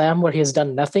one slam where he has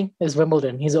done nothing is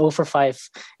Wimbledon. He's 0 for 5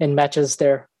 in matches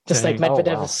there. Just like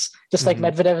Medvedev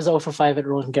Medvedev is 0 for 5 at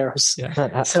Roland Garros. Yeah.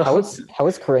 How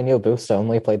is Carreño Busta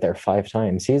only played there 5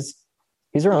 times? He's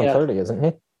around 30, isn't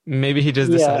he? Maybe he just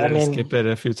decided to skip it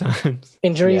a few times.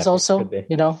 Injuries also,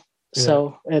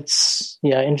 So it's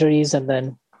injuries, and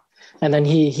then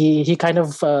he kind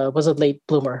of was a late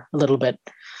bloomer a little bit.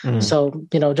 So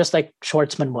just like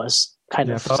Schwartzman was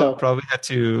kind of. Probably had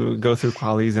to go through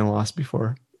qualies and lost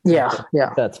before. Yeah,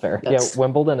 that's fair.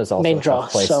 Wimbledon is also a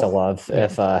tough place to love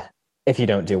if you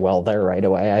don't do well there right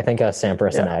away. I think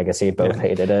Sampras and Agassi both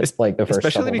hated it, like the first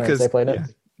couple times they played it.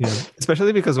 Yeah.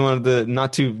 Especially because one of the,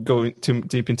 not to go too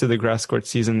deep into the grass court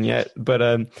season yet,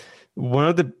 but one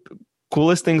of the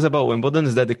coolest things about Wimbledon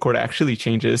is that the court actually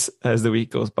changes as the week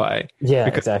goes by. Yeah,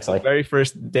 because exactly. The very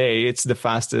first day it's the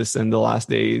fastest, and the last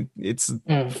day it's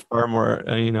far more.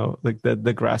 Like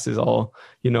the grass is all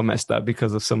messed up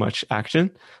because of so much action.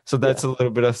 So that's a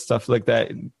little bit of stuff like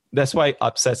that. That's why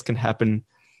upsets can happen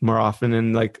more often.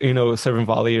 And like serving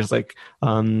volleyers like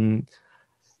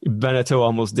Beneteau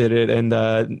almost did it, and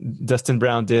Dustin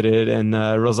Brown did it, and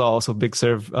Rosal also big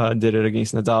serve did it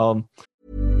against Nadal.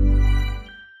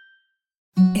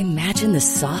 Imagine the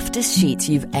softest sheets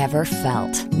you've ever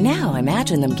felt. Now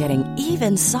imagine them getting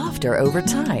even softer over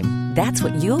time. That's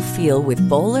what you'll feel with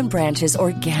Boll & Branch's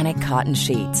organic cotton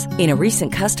sheets. In a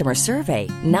recent customer survey,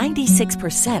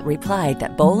 96% replied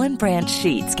that Boll & Branch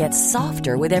sheets get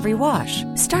softer with every wash.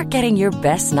 Start getting your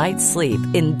best night's sleep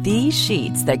in these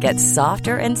sheets that get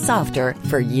softer and softer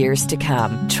for years to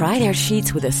come. Try their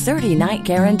sheets with a 30-night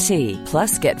guarantee.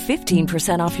 Plus, get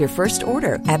 15% off your first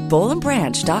order at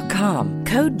bollandbranch.com.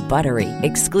 Code BUTTERY.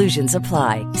 Exclusions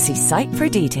apply. See site for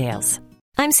details.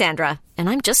 I'm Sandra, and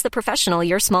I'm just the professional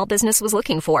your small business was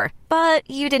looking for. But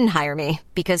you didn't hire me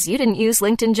because you didn't use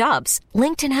LinkedIn Jobs.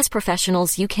 LinkedIn has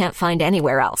professionals you can't find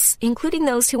anywhere else, including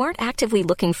those who aren't actively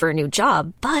looking for a new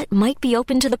job, but might be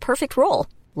open to the perfect role,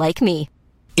 like me.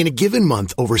 In a given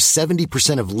month, over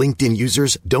 70% of LinkedIn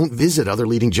users don't visit other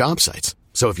leading job sites.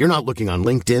 So if you're not looking on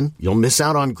LinkedIn, you'll miss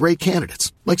out on great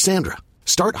candidates like Sandra.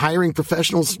 Start hiring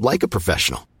professionals like a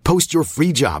professional. Post your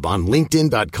free job on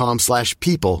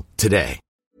linkedin.com/people today.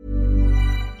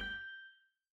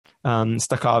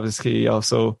 Stakhovsky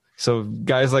also. So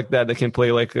guys like that can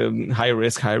play like a high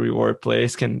risk, high reward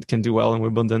plays can do well in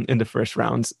Wimbledon in the first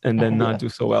rounds and then not do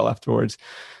so well afterwards.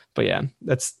 But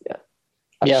that's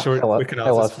short quick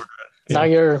analysis for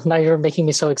that. Now you're making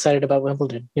me so excited about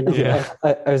Wimbledon. I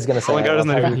was going to say.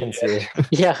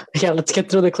 Let's get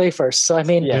through the clay first. So I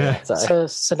mean,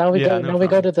 so now we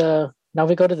go to now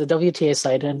we go to the WTA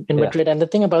side in Madrid. And the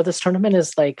thing about this tournament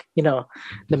is like, the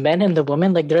men and the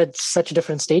women, like they're at such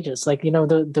different stages. Like,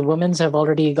 the women's have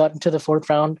already gotten to the fourth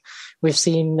round. We've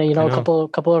seen, a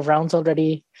couple of rounds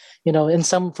already,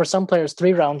 for some players,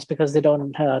 3 rounds because they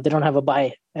don't have a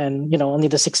bye, and, only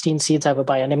the 16 seeds have a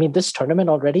bye. And I mean, this tournament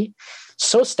already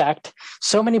so stacked,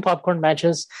 so many popcorn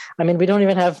matches. I mean, we don't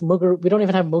even have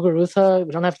Muguruza,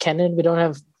 we don't have Kenin, we don't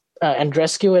have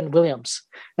Andreescu and Williams,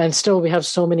 and still we have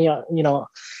so many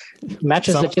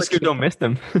matches that just you don't miss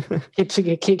them.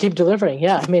 keep delivering.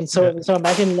 Yeah, I mean, so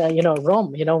imagine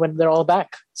Rome, when they're all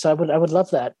back. So I would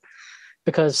love that,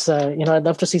 because I'd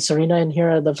love to see Serena in here.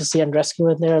 I'd love to see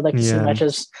Andreescu in there. I'd like to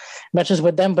see matches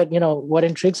with them. But what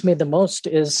intrigues me the most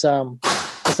is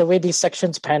the way these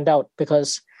sections panned out,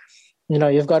 because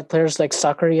you've got players like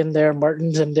Sakari in there,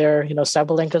 Martins in there.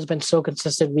 Sabalenka's been so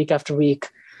consistent week after week.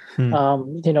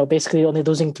 Basically only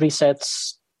losing 3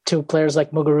 sets to players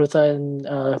like Muguruza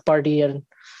and Barty, and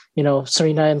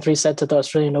Serena in 3 sets at the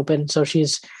Australian Open. So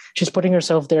she's putting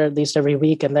herself there at least every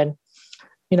week. And then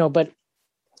but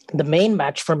the main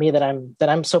match for me that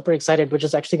I'm super excited, which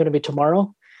is actually going to be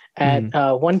tomorrow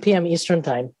at 1 p.m. Eastern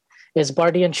time, is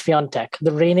Barty and Swiatek,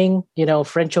 the reigning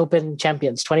French Open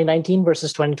champions, 2019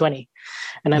 versus 2020.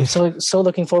 And I'm so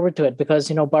looking forward to it, because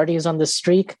Barty is on this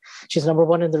streak. She's number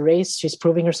 1 in the race. She's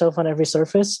proving herself on every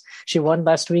surface. She won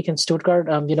last week in Stuttgart.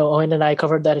 Owen and I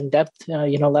covered that in depth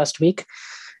last week,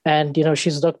 and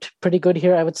she's looked pretty good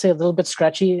here. I would say a little bit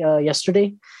scratchy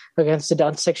yesterday against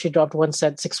Zidansek. She dropped 1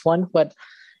 set 6-1, but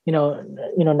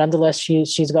nonetheless,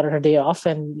 she's got her day off,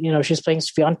 and she's playing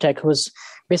Swiatek, who's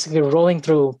basically rolling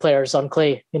through players on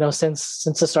clay, since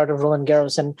the start of Roland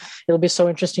Garros, and it'll be so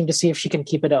interesting to see if she can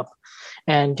keep it up.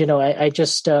 And I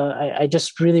just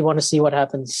really want to see what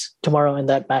happens tomorrow in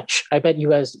that match. I bet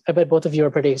both of you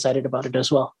are pretty excited about it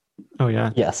as well. Oh yeah,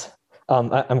 yes.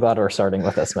 I'm glad we're starting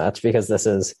with this match, because this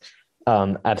is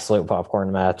absolute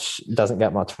popcorn match. Doesn't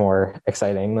get much more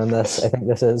exciting than this. I think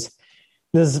this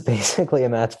is basically a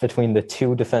match between the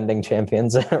 2 defending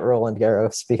champions at Roland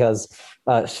Garros, because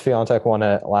Swiatek won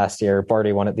it last year.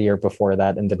 Barty won it the year before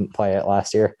that and didn't play it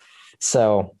last year.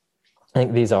 So I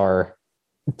think these are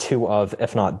 2 of,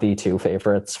 if not the 2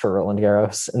 favorites for Roland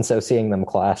Garros. And so seeing them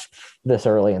clash this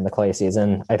early in the clay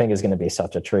season, I think is going to be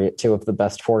such a treat. 2 of the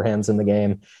best forehands in the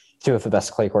game, 2 of the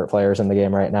best clay court players in the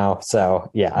game right now.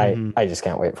 So yeah, I just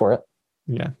can't wait for it.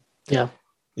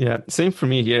 Yeah, same for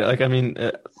me here. Like, I mean,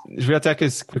 Swiatek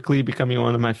is quickly becoming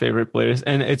one of my favorite players,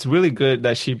 and it's really good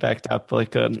that she backed up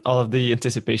like all of the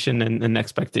anticipation and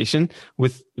expectation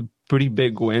with pretty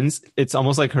big wins. It's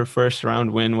almost like her first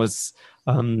round win was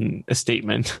a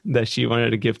statement that she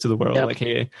wanted to give to the world. Yep. Like,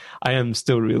 hey, I am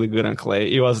still really good on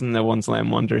clay. It wasn't a 1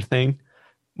 slam wonder thing.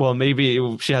 Well, maybe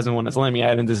she hasn't won a slam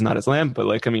yet, and this is not a slam, but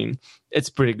like, I mean, it's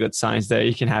pretty good signs that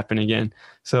it can happen again.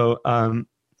 So,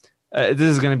 this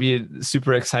is going to be a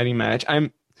super exciting match.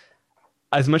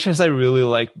 As much as I really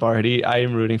like Barty, I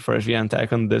am rooting for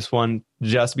Swiatek on this one,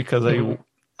 just because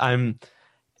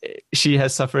she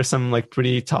has suffered some like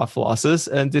pretty tough losses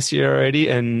this year already,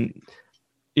 and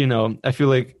I feel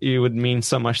like it would mean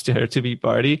so much to her to beat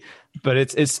Barty, but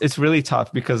it's really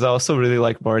tough, because I also really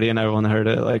like Barty and I want her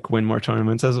to like win more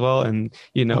tournaments as well. And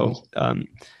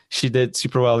she did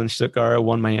super well in Stuttgart,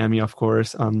 won Miami, of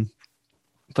course.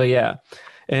 But yeah.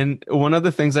 And one of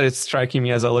the things that is striking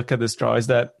me as I look at this draw is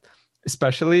that,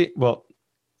 especially,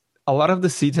 a lot of the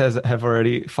seeds have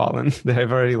already fallen. They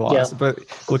have already lost. Yeah. But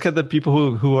look at the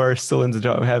people who are still in the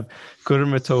draw. We have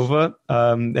Kudermetova,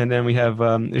 and then we have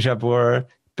Jabeur,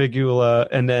 Pegula,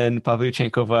 and then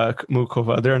Pavlyuchenkova,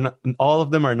 Mukova. All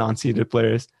of them are non-seeded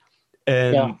players,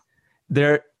 and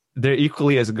they're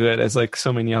equally as good as like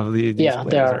so many of these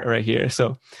players are right here.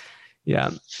 So yeah,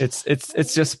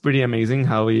 it's just pretty amazing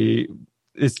how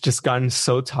it's just gotten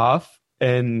so tough,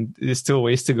 and there's still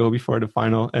ways to go before the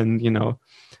final. And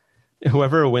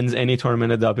whoever wins any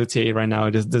tournament at WTA right now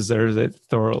just deserves it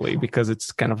thoroughly, because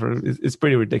it's it's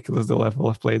pretty ridiculous, the level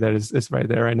of play that is right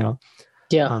there right now.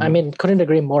 Yeah, I mean, couldn't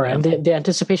agree more. Yeah. And the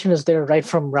anticipation is there right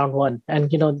from round 1. And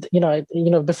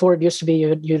before it used to be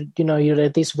you'd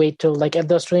at least wait till like at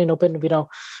the Australian Open.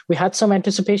 We had some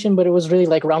anticipation, but it was really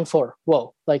like round 4.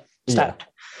 Whoa, like stacked.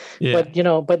 Yeah.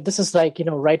 But this is like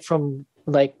right from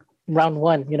like round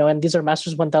 1. And these are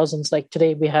Masters 1000s. Like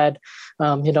today we had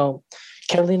Karolina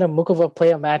Mukova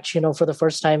play a match for the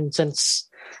first time since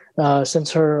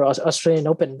her Australian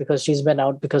Open, because she's been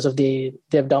out because of the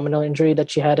abdominal injury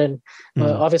that she had. And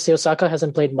obviously Osaka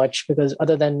hasn't played much, because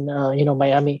other than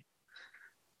Miami,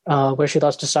 where she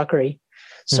lost to Sakari.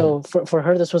 So for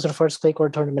her, this was her first clay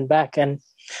court tournament back. And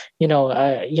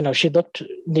she looked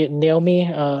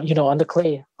Naomi, on the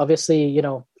clay. Obviously,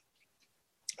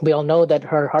 we all know that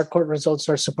her hardcourt results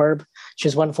are superb.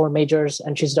 She's won 4 majors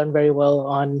and she's done very well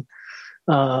on,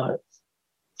 at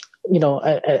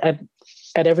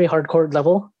every hardcourt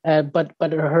level. But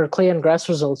her clay and grass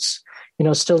results,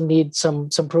 still need some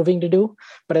proving to do.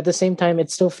 But at the same time,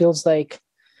 it still feels like,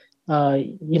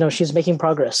 she's making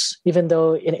progress, even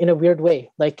though in a weird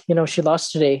way. Like, she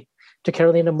lost today to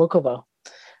Karolina Muchova.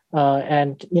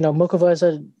 And Muchova is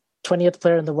a 20th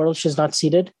player in the world. She's not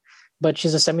seeded, but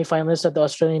she's a semifinalist at the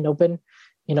Australian Open.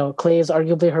 Clay is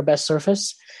arguably her best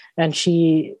surface, and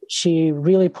she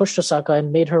really pushed Osaka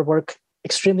and made her work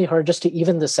extremely hard just to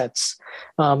even the sets.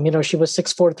 She was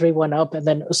 6-4, 3-1 up, and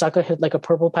then Osaka hit like a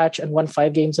purple patch and won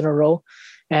 5 games in a row.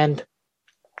 And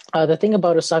the thing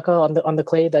about Osaka on the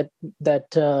clay that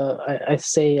I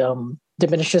say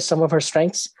diminishes some of her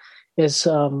strengths is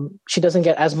she doesn't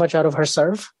get as much out of her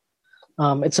serve.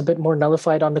 It's a bit more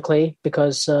nullified on the clay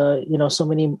because so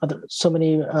many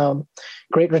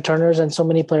great returners and so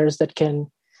many players that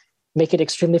can make it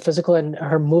extremely physical, and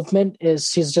her movement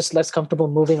she's just less comfortable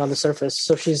moving on the surface,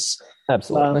 so she's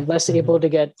absolutely less able to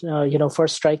get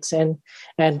first strikes in,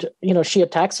 and she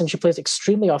attacks and she plays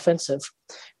extremely offensive.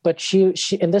 But she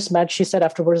in this match she said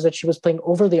afterwards that she was playing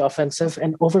overly offensive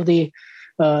and overly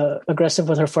aggressive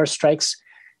with her first strikes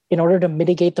in order to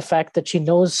mitigate the fact that she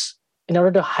knows, in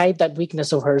order to hide that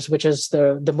weakness of hers, which is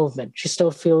the movement. She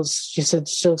still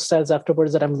says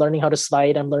afterwards that I'm learning how to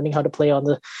slide. I'm learning how to play on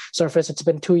the surface. It's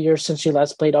been 2 years since she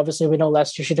last played. Obviously, we know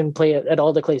last year she didn't play at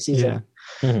all the clay season.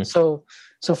 Yeah. Mm-hmm.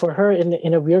 So for her,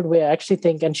 in a weird way, I actually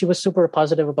think, and she was super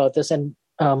positive about this. And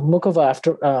Muchova,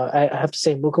 I have to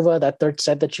say, Muchova, that third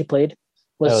set that she played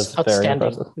was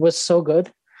outstanding. It was so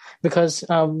good. Because,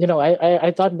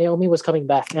 I thought Naomi was coming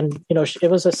back, and,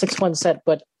 it was a 6-1 set,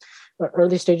 but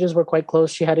early stages were quite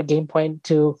close. She had a game point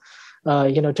to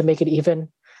make it even.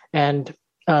 And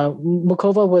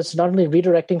Muchova was not only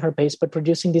redirecting her pace, but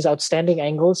producing these outstanding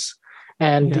angles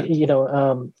and,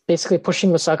 basically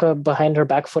pushing Osaka behind her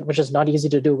back foot, which is not easy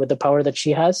to do with the power that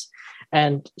she has.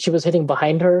 And she was hitting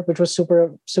behind her, which was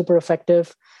super, super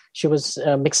effective. She was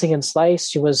mixing and slice.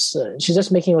 She's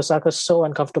just making Osaka so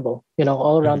uncomfortable,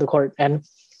 all around the court. And,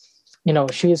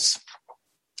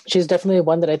 she's definitely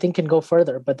one that I think can go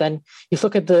further. But then you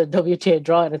look at the WTA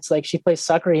draw and it's like she plays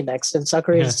Sakkari next, and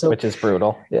Sakkari is which is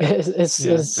brutal. Yeah.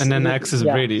 And then next is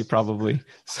Brady probably.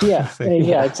 So yeah,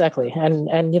 exactly. And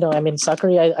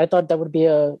Sakkari, I thought that would be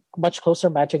a much closer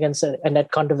match against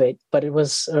Annette Kontaveit, but it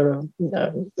was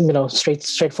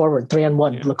straightforward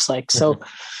 3-1 looks like. So.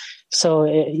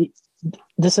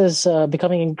 This is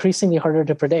becoming increasingly harder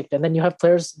to predict. And then you have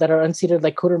players that are unseeded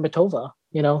like Kudermetova,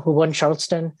 who won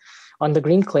Charleston on the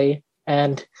green clay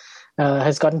and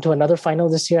has gotten to another final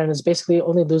this year and is basically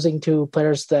only losing to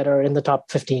players that are in the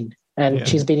top 15. And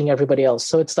she's beating everybody else.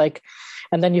 So it's like,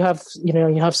 and then you have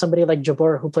somebody like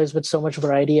Jabeur who plays with so much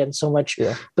variety and so much,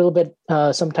 little bit,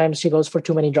 sometimes she goes for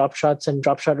too many drop shots and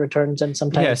drop shot returns. And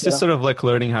sometimes, it's just sort of like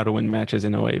learning how to win matches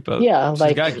in a way, but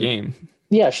she's got game.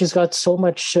 Yeah, she's got so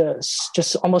much,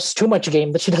 just almost too much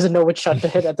game that she doesn't know which shot to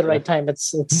hit at the right time.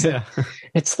 It's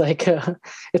like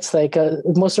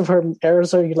most of her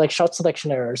errors are like shot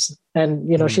selection errors, and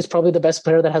she's probably the best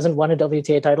player that hasn't won a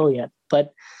WTA title yet.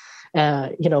 But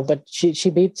but she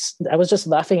beats. I was just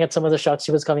laughing at some of the shots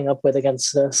she was coming up with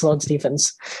against Sloane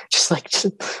Stephens, just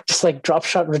like drop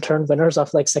shot return winners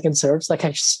off like second serves. Like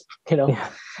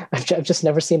I've just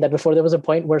never seen that before. There was a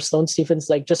point where Sloane Stephens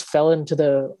like just fell into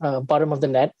the bottom of the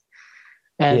net,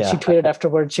 and she tweeted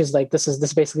afterwards. She's like,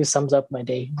 "This basically sums up my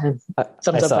day and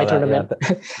sums up my tournament."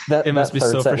 It must be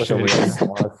so frustrating.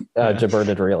 Jabeur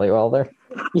did really well there.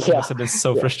 It must have been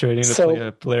so frustrating to play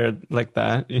a player like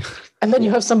that. And then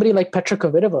you have somebody like Petra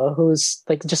Kvitova who's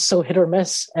like just so hit or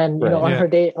miss, and on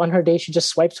her day she just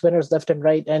swipes winners left and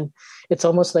right, and it's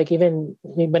almost like even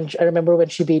when I remember when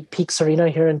she beat peak Serena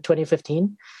here in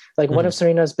 2015, like one of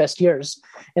Serena's best years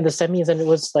in the semis, and it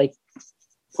was like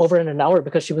over in an hour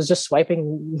because she was just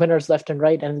swiping winners left and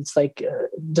right, and it's like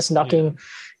just knocking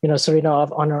Serena off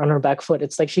on her back foot.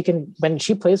 It's like she can, when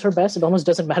she plays her best, it almost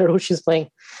doesn't matter who she's playing.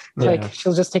 Like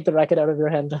she'll just take the racket out of your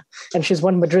hand. And she's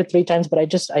won Madrid 3 times, but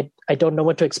I don't know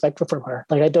what to expect from her.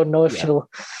 Like I don't know if she'll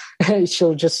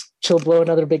blow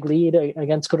another big lead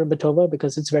against Kudermetova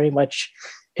because it's very much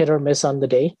hit or miss on the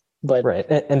day. But right,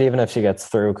 and even if she gets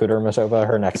through Kudermetova,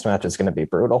 her next match is going to be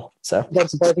brutal. So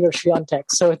that's Barty or Swiatek.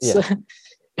 So it's.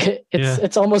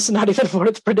 It's almost not even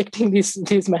worth predicting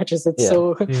these matches. It's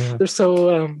there's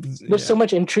so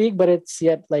much intrigue, but it's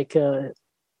yet like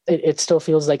it still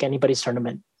feels like anybody's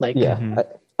tournament. Like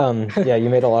Yeah, you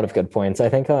made a lot of good points. I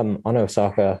think on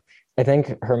Osaka, I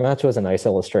think her match was a nice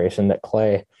illustration that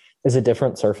clay is a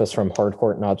different surface from hard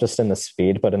court, not just in the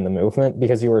speed, but in the movement,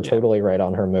 because you were totally right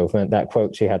on her movement. That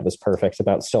quote she had was perfect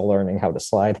about still learning how to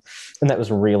slide. And that was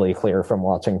really clear from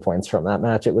watching points from that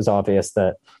match. It was obvious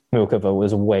that Mukova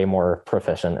was way more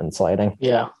proficient in sliding.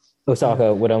 Yeah.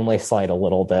 Osaka would only slide a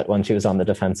little bit when she was on the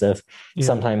defensive. Yeah.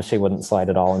 Sometimes she wouldn't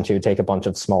slide at all, and she would take a bunch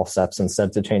of small steps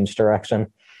instead to change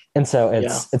direction. And so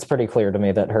it's pretty clear to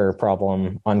me that her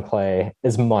problem on clay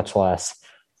is much less.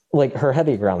 Like, her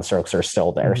heavy ground strokes are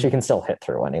still there. She can still hit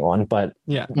through anyone, but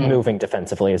moving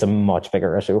defensively is a much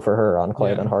bigger issue for her on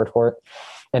clay than hard court.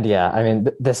 And I mean,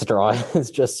 this draw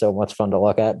is just so much fun to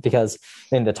look at, because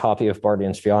in the top you have Barty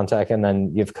and Swiatek, and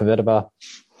then you have Kvitova.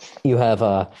 You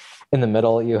have in the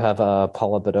middle you have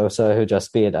Paula Badosa, who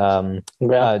just beat Jill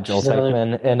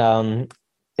Teichmann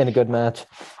in a good match.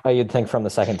 You'd think from the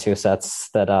second two sets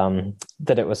that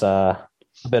it was a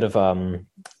bit of a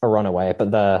runaway,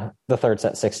 but the third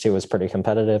set 6-2 was pretty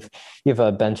competitive. You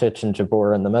have Bencic and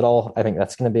Jabeur in the middle. I think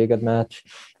that's going to be a good match.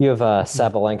 You have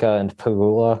Sabalenka and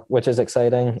Pegula, which is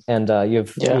exciting, and you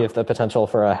have the potential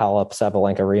for a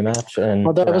Halep-Sabalenka rematch. And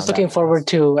although I was looking forward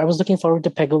to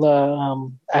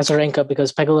Pegula Azarenka,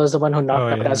 because Pegula is the one who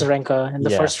knocked out Azarenka in the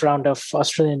first round of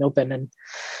Australian Open, and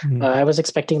I was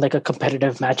expecting like a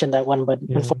competitive match in that one, but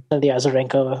unfortunately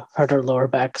Azarenka hurt her lower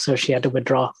back, so she had to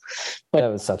withdraw. But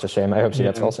that was such a shame. I hope she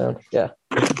gets well soon.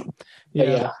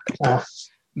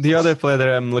 The other player that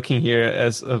I'm looking here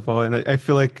as well, and I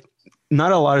feel like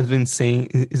not a lot has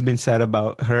been said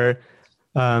about her,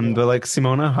 but like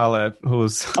Simona Halep,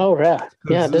 who's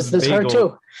this her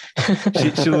too.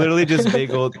 she literally just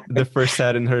bageled the first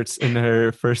set in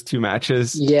her first two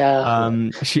matches.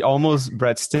 She almost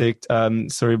breadsticked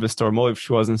Sorriba Stormo. If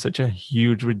she wasn't such a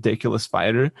huge ridiculous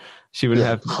fighter, she would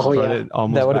have brought it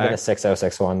almost that would have back. been a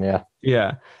 6-0,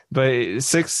 6-1. But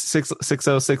 6-0,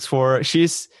 6-4,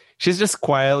 she's just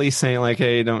quietly saying like,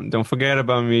 hey, don't forget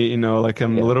about me, you know, like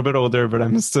I'm a little bit older, but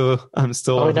I'm still one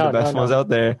of the best ones out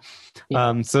there.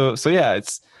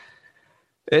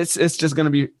 It's just gonna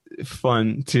be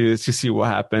fun to see what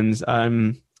happens.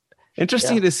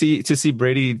 Interesting to see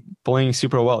Brady playing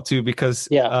super well too, because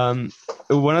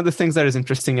one of the things that is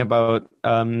interesting about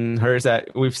her is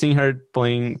that we've seen her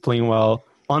playing well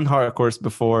on hard courts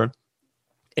before,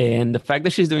 and the fact that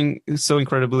she's doing so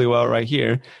incredibly well right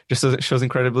here just shows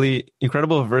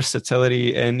incredible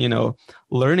versatility and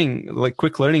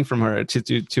quick learning from her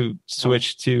to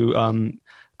switch to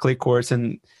clay courts,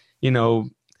 and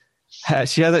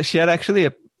she had actually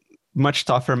a much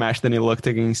tougher match than it looked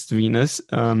against Venus.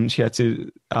 She had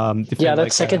to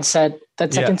defend second set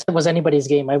was anybody's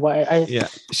game.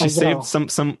 She saved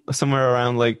somewhere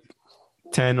around like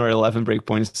 10 or 11 break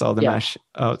points all the match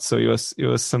out, so it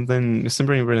was something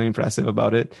really impressive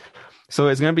about it. So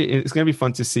it's gonna be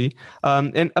fun to see.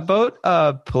 And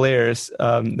about players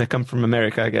that come from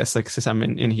America, I guess, like since I'm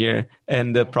in here,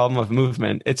 and the problem of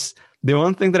movement, it's the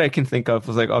one thing that I can think of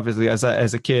was like, obviously as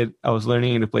a kid, I was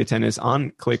learning to play tennis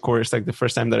on clay courts. Like the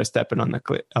first time that I stepped in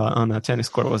on a tennis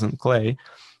court was on clay.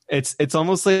 It's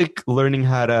almost like learning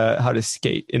how to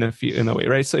skate in a way,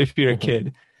 right? So if you're a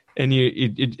kid and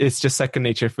it's just second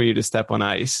nature for you to step on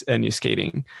ice and you're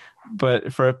skating.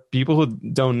 But for people who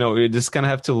don't know, you just kind of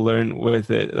have to learn with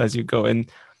it as you go. And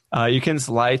you can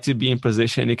slide to be in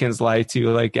position. You can slide to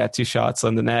like get 2 shots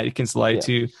on the net. You can slide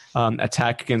to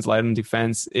attack. You can slide on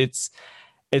defense. It's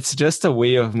just a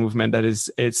way of movement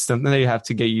it's something that you have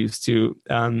to get used to.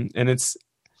 And it's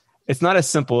not as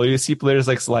simple. You see players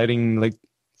like sliding like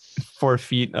 4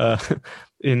 feet, of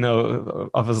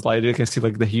a slide. You can see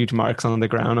like the huge marks on the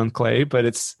ground on clay, but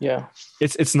it's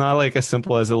not like as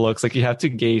simple as it looks. Like you have to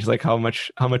gauge like how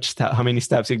many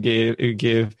steps you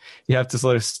give. You have to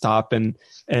sort of stop and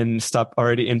stop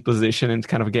already in position and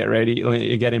kind of get ready.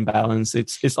 You get in balance.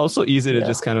 It's also easy to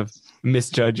just kind of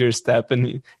misjudge your step,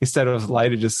 and instead of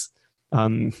slide, you just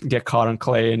get caught on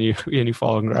clay and you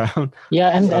fall on ground.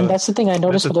 And that's the thing I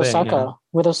noticed with Osaka.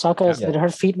 With Osaka, is that her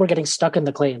feet were getting stuck in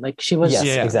the clay. Like she was.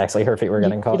 Yes, exactly. Her feet were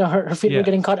getting caught. Her feet were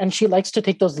getting caught, and she likes to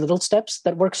take those little steps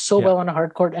that work so well on a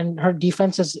hard court. And her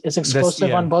defense is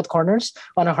explosive on both corners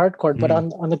on a hard court, but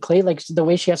on the clay, like the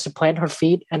way she has to plant her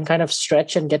feet and kind of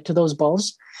stretch and get to those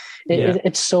balls,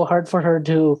 it's so hard for her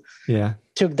to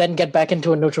then get back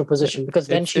into a neutral position, because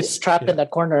then she's trapped in that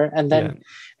corner, and then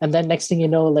next thing you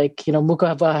know,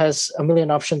 Mukova has a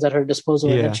million options at her disposal,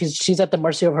 and she's at the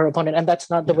mercy of her opponent, and that's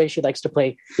not the way she likes to play.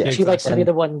 She likes to be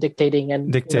the one dictating and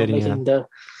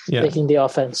making the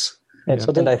offense.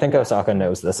 And I think Osaka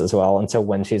knows this as well. And so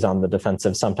when she's on the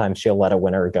defensive, sometimes she'll let a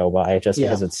winner go by just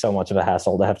because it's so much of a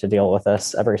hassle to have to deal with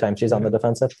this every time she's on the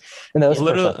defensive. And those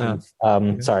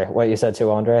sorry, what you said too,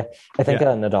 Andre. I think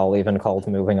Nadal even called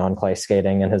moving on clay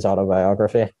skating in his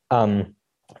autobiography.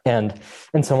 And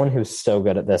someone who's so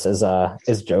good at this is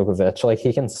Djokovic. Like,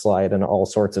 he can slide in all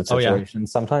sorts of situations.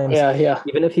 Sometimes,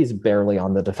 even if he's barely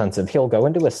on the defensive, he'll go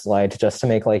into a slide just to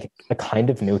make like a kind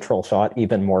of neutral shot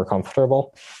even more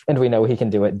comfortable. And we know he can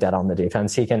do it dead on the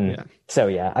defense. He can. Yeah. So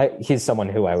he's someone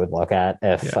who I would look at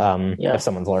if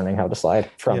someone's learning how to slide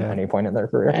from any point in their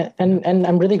career. And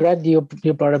I'm really glad you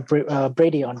brought up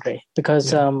Brady, Andre,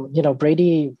 because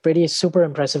Brady is super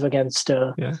impressive against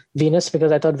Venus,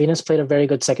 because I thought Venus played a very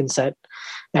good second set.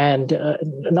 And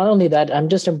not only that, I'm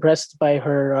just impressed by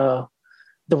her,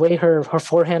 the way her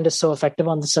forehand is so effective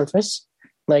on the surface.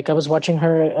 Like, I was watching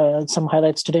her some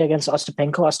highlights today against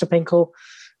Ostapenko. Ostapenko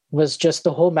was just,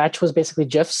 the whole match was basically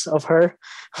gifs of her,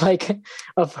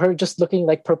 just looking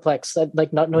like perplexed,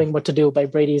 like not knowing what to do by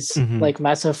Brady's like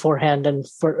massive forehand and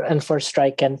first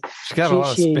strike. And she got a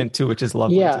lot of spin too, which is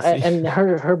lovely. Yeah, to see. And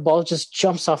her ball just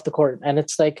jumps off the court, and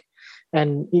it's like,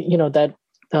 and that.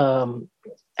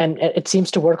 And it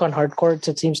seems to work on hard courts.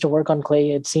 It seems to work on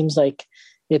clay. It seems like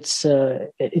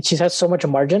she has so much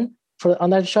margin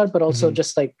on that shot, but also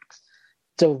just like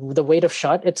the weight of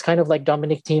shot. It's kind of like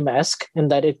Dominic Thiem-esque in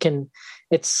that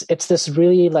it's this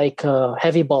really like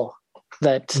heavy ball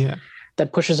that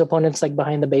pushes opponents like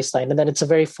behind the baseline, and then it's a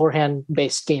very forehand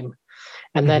based game.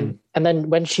 And then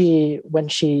when she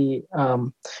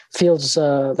feels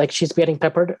like she's getting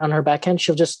peppered on her backhand,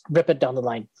 she'll just rip it down the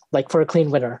line, like for a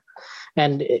clean winner.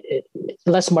 And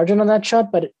less margin on that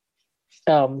shot, but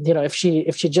if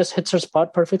she just hits her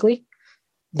spot perfectly,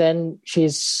 then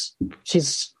she's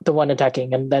the one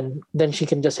attacking, and then she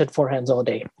can just hit forehands all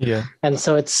day. Yeah. And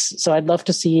so I'd love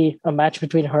to see a match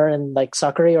between her and like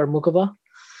Sakkari or Mukova.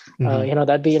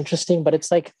 That'd be interesting. But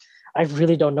it's like, I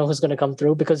really don't know who's going to come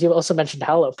through, because you also mentioned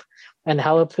Halep, and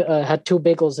Halep had 2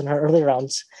 bagels in her early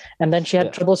rounds, and then she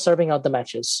had trouble serving out the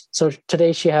matches. So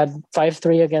today she had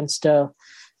 5-3 against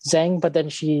Zhang, but then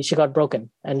she got broken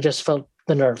and just felt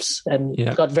the nerves and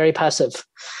got very passive.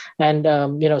 And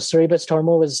Sorribes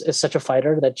Tormo is such a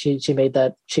fighter that she made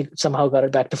that, she somehow got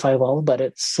it back to 5-all.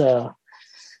 But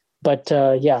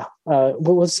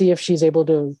we'll see if she's able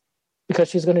to, because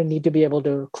she's going to need to be able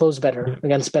to close better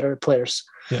against better players.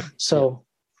 Yeah. So.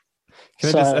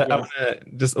 Can I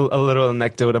just a little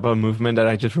anecdote about movement that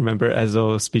I just remember as I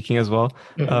was speaking as well.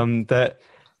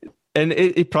 And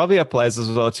it probably applies as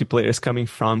well to players coming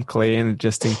from clay and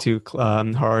adjusting to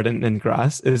hard and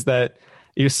grass, is that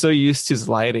you're so used to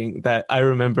sliding that I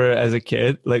remember as a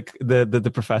kid, like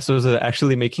the professors are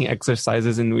actually making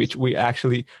exercises in which we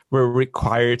actually were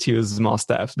required to use small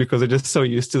steps, because they're just so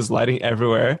used to sliding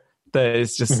everywhere that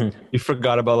it's just, you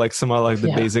forgot about like some of like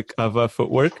the basic of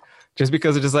footwork. Just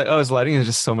because it's just like, sliding is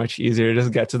just so much easier.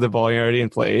 Just get to the ball, you're already in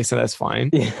place, and that's fine.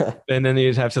 Yeah. And then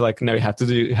you have to you have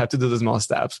to do the small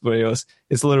steps. But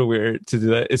it's a little weird to do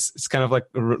that. It's kind of like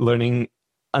learning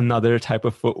another type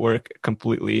of footwork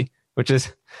completely, which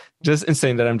is just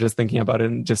insane that I'm just thinking about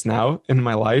it just now in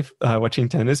my life watching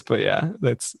tennis. But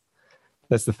that's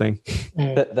the thing.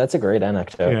 That's a great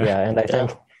anecdote. Yeah,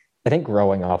 and I think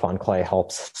growing up on clay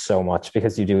helps so much,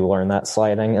 because you do learn that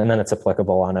sliding, and then it's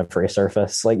applicable on every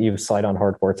surface. Like, you slide on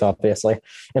hard courts, obviously,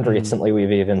 and recently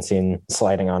we've even seen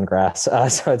sliding on grass.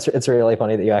 So it's really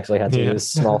funny that you actually had to use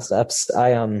small steps.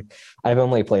 I've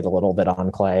only played a little bit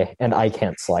on clay, and I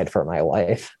can't slide for my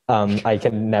life. I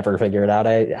can never figure it out.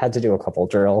 I had to do a couple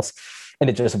drills, and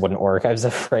it just wouldn't work. I was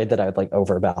afraid that I would like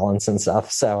overbalance and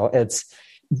stuff. So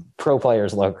pro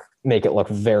players make it look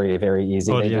very, very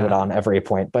easy. They do it on every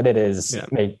point, but it is,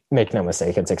 make no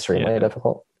mistake, it's extremely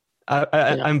difficult.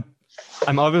 I'm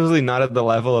obviously not at the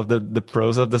level of the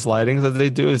pros of the slidings that they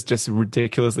do. It's just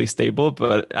ridiculously stable,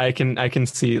 but I can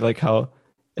see like how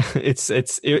it's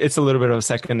a little bit of a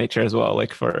second nature as well,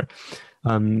 like for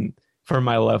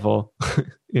my level,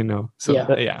 So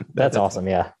that's awesome.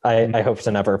 Yeah. I hope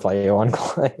to never play you on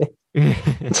clay. I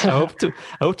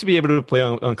hope to be able to play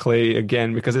on clay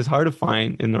again, because it's hard to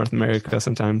find in North America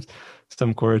sometimes.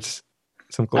 Some courts,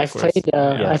 some clay courts.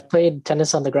 I've played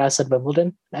tennis on the grass at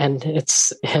Wimbledon, and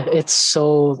it's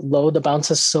so low. The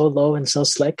bounce is so low and so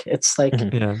slick. It's like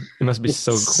it must be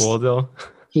so cool though.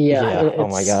 Yeah. Oh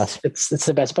my gosh. It's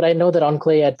the best. But I know that on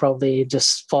clay I'd probably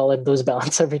just fall and lose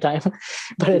balance every time.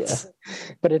 But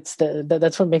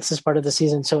that's what makes this part of the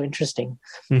season so interesting.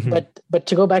 But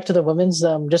to go back to the women's,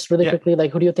 just really quickly,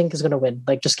 like, who do you think is going to win?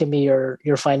 Like, just give me your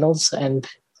finals, and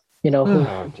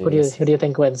who do you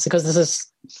think wins? Because this is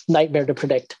nightmare to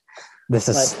predict. This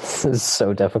is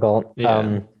so difficult.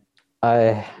 Yeah.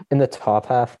 In the top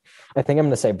half, I think I'm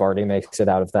going to say Barty makes it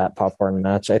out of that popcorn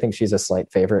match. I think she's a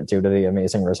slight favorite due to the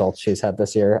amazing results she's had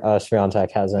this year.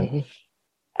 Swiatek hasn't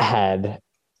had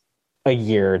a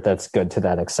year that's good to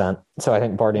that extent. So I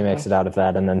think Barty makes it out of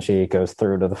that, and then she goes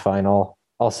through to the final.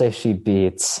 I'll say she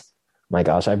beats, my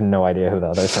gosh, I have no idea who the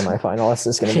other semifinalist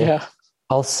is going to be. Yeah.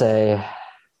 I'm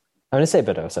going to say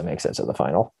Badosa makes it to the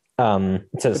final. To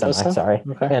the semi, sorry.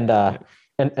 Okay.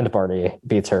 And Barty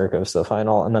beats her, goes to the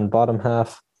final. And then bottom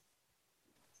half,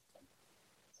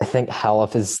 I think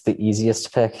Halep is the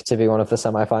easiest pick to be one of the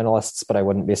semifinalists, but I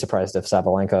wouldn't be surprised if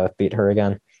Sabalenka beat her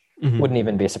again. Mm-hmm. Wouldn't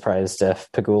even be surprised if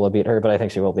Pegula beat her, but I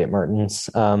think she will beat Mertens.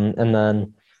 And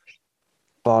then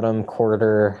bottom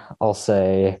quarter, I'll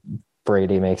say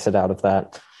Brady makes it out of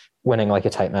that, winning like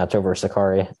a tight match over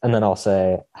Sakari. And then I'll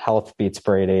say Halep beats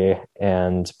Brady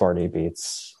and Barty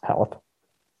beats Halep.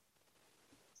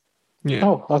 Yeah.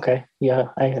 Oh, okay. Yeah,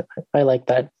 I like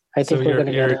that. I think we're going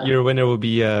to get your winner will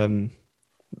be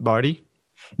Barty.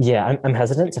 Yeah, I'm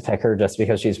hesitant to pick her just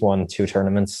because she's won 2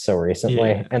 tournaments so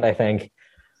recently, and I think,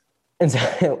 and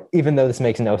so, even though this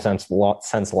makes no sense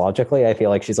logically, I feel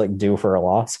like she's like due for a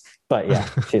loss. But yeah,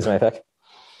 she's my pick.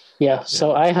 Yeah,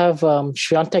 so I have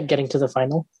Swiatek getting to the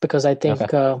final because I think,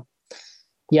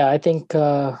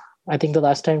 I think the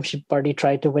last time Barty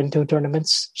tried to win 2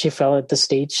 tournaments, she fell at the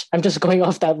stage. I'm just going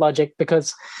off that logic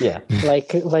because,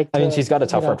 like I mean, she's got a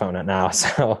tougher opponent now,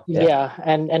 so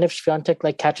and if Swiatek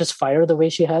like catches fire the way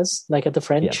she has, like at the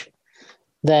French,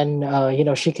 then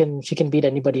she can beat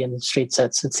anybody in straight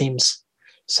sets. It seems.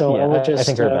 So I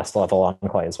think her best level on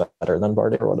clay is better than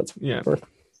Barty or what it's worth.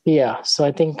 Yeah, so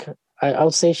I think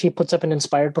I'll say she puts up an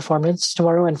inspired performance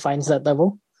tomorrow and finds that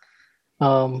level.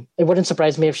 It wouldn't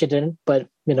surprise me if she didn't, but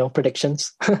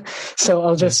predictions. So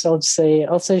I'll say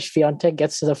Swiatek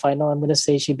gets to the final. I'm going to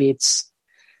say she beats,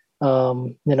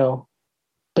 Badosa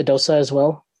as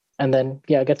well, and then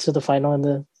gets to the final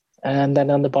and then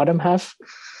on the bottom half,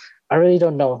 I really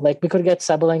don't know. Like we could get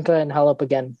Sabalenka and Halep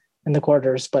again in the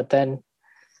quarters, but then,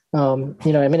 is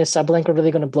Sabalenka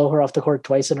really going to blow her off the court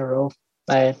twice in a row?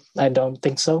 I don't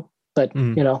think so. But,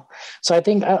 so I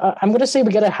think I'm going to say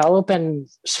we get a Halep and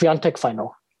Swiatek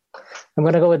final. I'm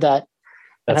going to go with that.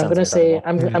 And I'm going to say,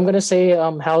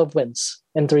 Halep wins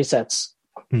in 3 sets.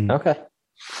 Okay.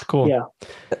 Cool.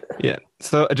 Yeah.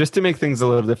 So just to make things a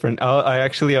little different, I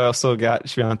actually also got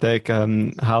Swiatek,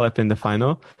 Halep in the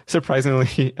final.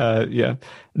 Surprisingly,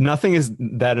 nothing is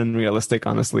that unrealistic,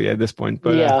 honestly, at this point.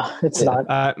 But it's not.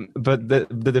 But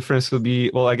the difference would be,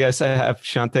 well, I guess I have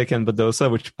Swiatek and Badosa,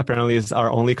 which apparently is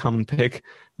our only common pick.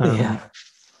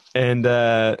 And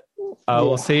I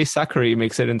will say Sakari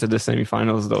makes it into the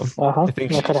semifinals, though. I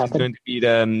think she's going to beat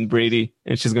Brady,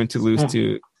 and she's going to lose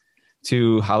to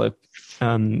Halep.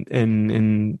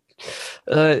 In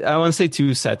I want to say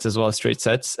 2 sets as well, straight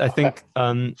sets. I think,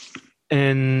 and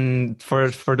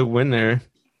for the winner,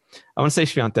 I want to say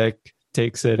Swiatek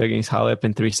takes it against Halep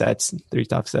in 3 sets, 3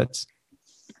 tough sets.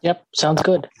 Yep, sounds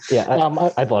good. Yeah,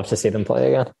 I'd love to see them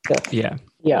play again. Yeah,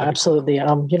 absolutely.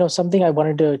 Something I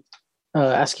wanted to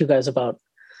ask you guys about,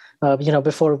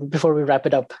 before we wrap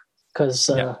it up, because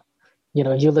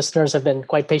you listeners have been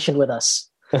quite patient with us.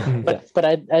 But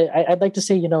I'd like to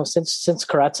say, since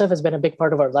Karatsev has been a big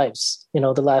part of our lives,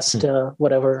 the last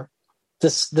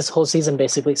this whole season,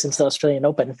 basically since the Australian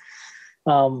Open.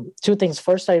 2 things.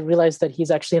 First, I realized that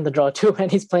he's actually in the draw too,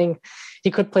 and he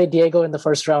could play Diego in the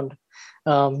first round,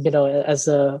 as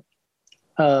a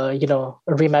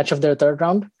rematch of their 3rd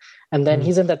round, and then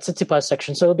he's in that Tsitsipas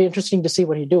section. So it'll be interesting to see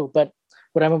what he do. But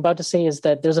what I'm about to say is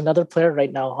that there's another player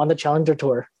right now on the Challenger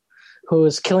Tour who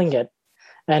is killing it.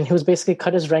 And who's basically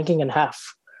cut his ranking in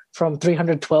half from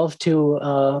 312 to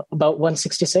about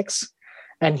 166.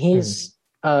 And he's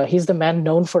the man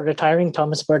known for retiring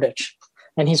Thomas Berdych.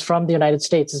 And he's from the United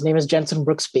States. His name is Jensen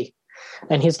Brooksby.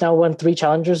 And he's now won 3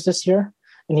 challengers this year.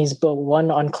 And he's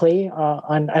won on clay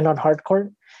and on hard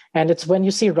court. And it's when you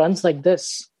see runs like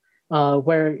this,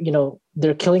 where,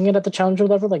 they're killing it at the challenger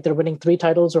level, like they're winning 3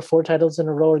 titles or 4 titles in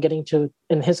a row, or getting to,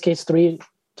 in his case, three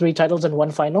titles and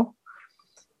 1 final.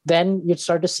 Then you'd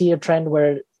start to see a trend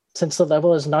where, since the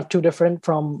level is not too different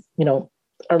from,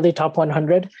 early top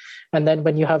 100, and then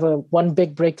when you have one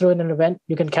big breakthrough in an event,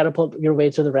 you can catapult your way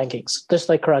to the rankings, just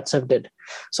like Karatsev did.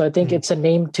 So I think it's a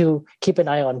name to keep an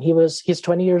eye on. He's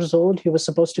 20 years old. He was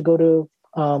supposed to play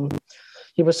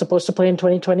in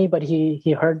 2020, but he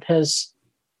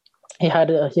had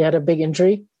a big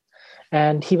injury.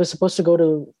 And he was supposed to go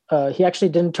to, he actually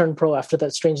didn't turn pro after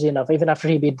that, strangely enough, even after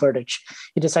he beat Berdych.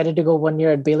 He decided to go 1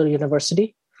 year at Baylor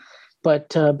University.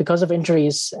 but because of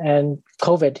injuries and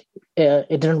COVID, it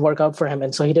didn't work out for him.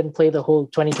 And so he didn't play the whole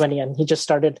 2020, and he just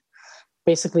started.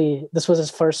 Basically, this was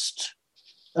his first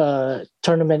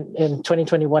tournament in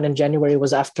 2021 in January,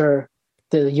 was after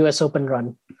the US Open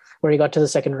run, where he got to the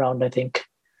second round, I think,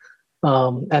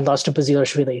 and lost to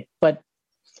Basilashvili. But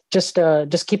just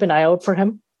keep an eye out for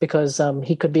him, because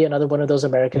he could be another one of those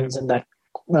Americans in that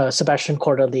Sebastian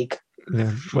Korda league.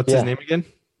 Yeah. What's his name again?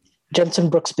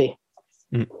 Jensen Brooksby.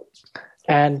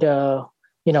 And,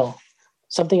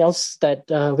 something else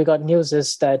that we got news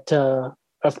is that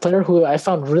a player who I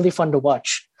found really fun to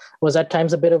watch, was at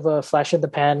times a bit of a flash in the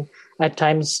pan, at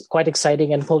times quite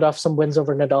exciting, and pulled off some wins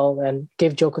over Nadal and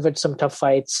gave Djokovic some tough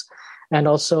fights. And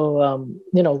also,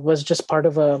 was just part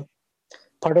of that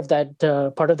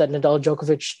Nadal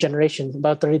Djokovic generation,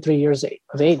 about 33 years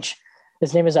of age.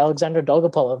 His name is Alexander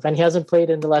Dolgopolov, and he hasn't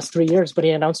played in the last 3 years, but he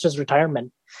announced his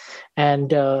retirement.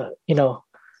 And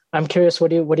I'm curious, what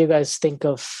do you guys think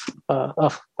of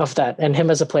that and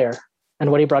him as a player and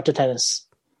what he brought to tennis?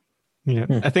 Yeah,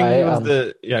 I think it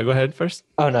was go ahead first.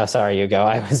 Oh no, sorry, you go.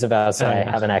 I was about to say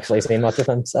I haven't actually seen much of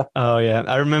him. So. Oh yeah,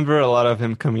 I remember a lot of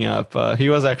him coming up. He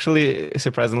was actually,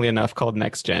 surprisingly enough, called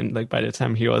next gen. Like by the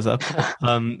time he was up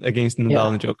against Nadal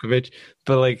and Djokovic,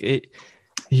 but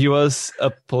he was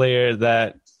a player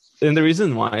that, and the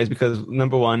reason why is because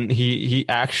number one, he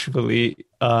actually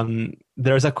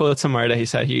there's a quote somewhere that he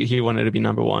said he wanted to be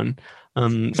number one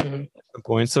at some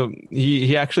point. So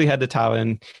he actually had the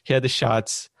talent, he had the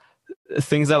shots.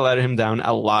 Things that let him down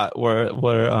a lot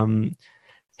were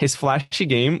his flashy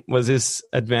game was his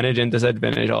advantage and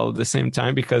disadvantage all at the same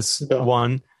time, because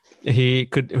one, he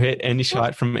could hit any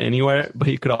shot from anywhere, but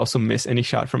he could also miss any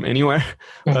shot from anywhere,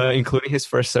 including his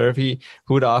first serve. He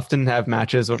would often have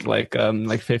matches with like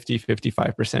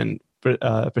 50-55%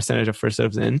 percentage of first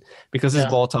serves in, because his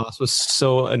ball toss was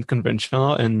so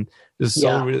unconventional and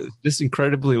just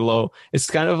incredibly low. It's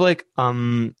kind of like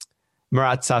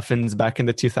Marat Safin's back in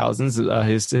the 2000s.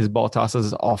 His ball toss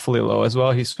is awfully low as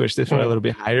well. He switched it for a little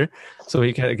bit higher, so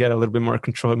he can get a little bit more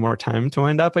control, more time to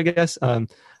wind up, I guess. I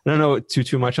don't know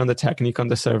too much on the technique on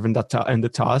the serve and the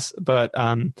toss, but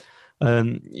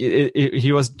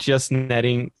he was just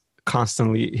netting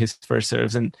constantly his first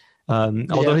serves. And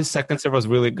although his second serve was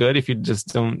really good, if you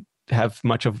just don't have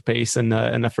much of pace and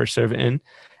a first serve in,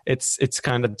 it's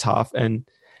kind of tough. And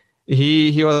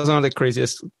he was one of the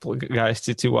craziest guys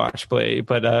to watch play,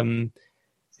 but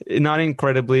not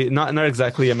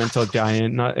exactly a mental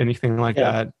giant, not anything like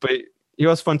that. But he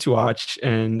was fun to watch,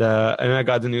 and I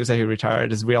got the news that he retired. I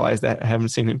just realized that I haven't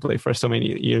seen him play for so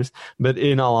many years. But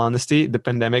in all honesty, the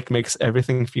pandemic makes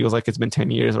everything feels like it's been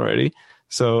 10 years already.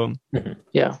 So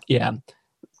yeah.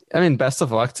 I mean, best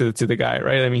of luck to the guy,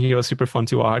 right? I mean, he was super fun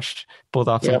to watch, pulled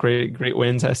off some great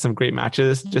wins, has some great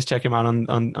matches. Just check him out on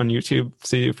YouTube,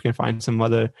 see if you can find some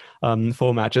other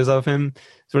full matches of him.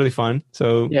 It's really fun.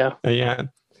 So yeah.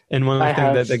 And one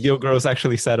thing that Gil Gross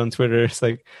actually said on Twitter is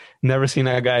like, never seen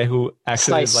a guy who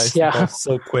actually sliced the ball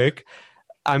so quick.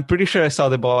 I'm pretty sure I saw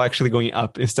the ball actually going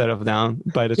up instead of down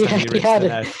by the time he reached the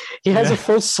net. He has a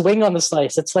full swing on the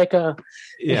slice. It's like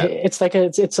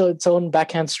its own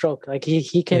backhand stroke. Like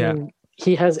he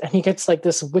gets like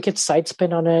this wicked side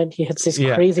spin on it. He hits these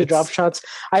crazy drop shots.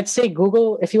 I'd say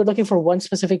Google, if you were looking for one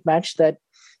specific match that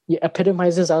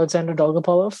epitomizes Alexander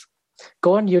Dolgopolov,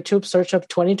 go on YouTube, search up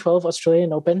 2012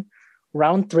 Australian Open,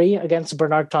 round 3 against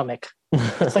Bernard Tomic.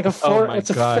 It's like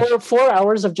 4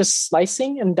 hours of just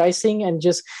slicing and dicing and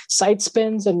just side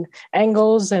spins and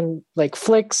angles and like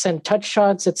flicks and touch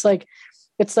shots. It's like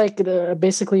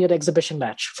basically an exhibition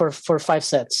match for 5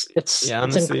 sets. It's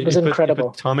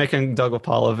incredible. Tomic and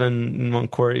Dolgopolov in one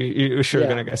court, you're sure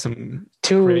going to get some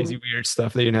crazy weird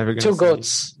stuff that you're never going to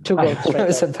see. Two goats. I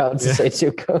was about to say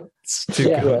two goats. Two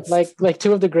goats. Like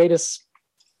two of the greatest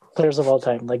players of all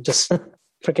time. Like just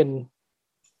freaking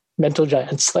mental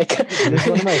giants. Like it's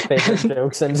one of my favorite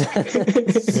jokes. And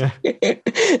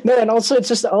no, and also it's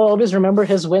just, I'll always remember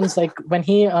his wins. Like when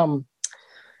he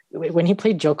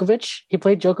played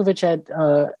Djokovic at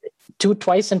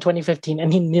twice in 2015,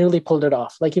 and he nearly pulled it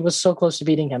off. Like he was so close to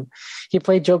beating him. He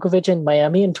played Djokovic in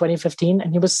Miami in 2015,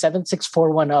 and he was 7-6,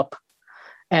 4-1 up,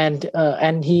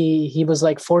 and he was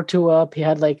like 4-2 up. He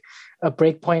had like a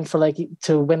break point for like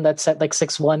to win that set, like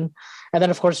 6-1. And then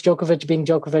of course Djokovic being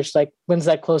Djokovic, like wins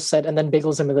that close set and then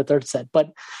bagels him in the third set.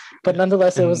 But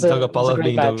nonetheless, it was a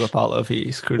great match. Dolgopolov,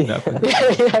 he screwed it up.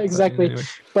 Yeah, exactly. Anyway.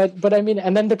 But I mean,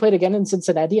 and then they played again in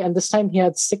Cincinnati, and this time he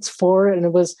had 6-4,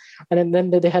 and then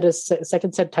they had a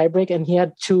second set tiebreak, and he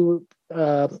had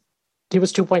he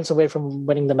was 2 points away from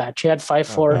winning the match. He had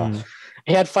 5-4.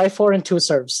 He had 5-4 and 2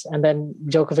 serves, and then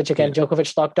Djokovic again. Yeah.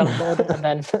 Djokovic lockdown mode, and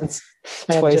then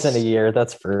twice in a year.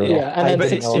 That's brutal. Yeah, and I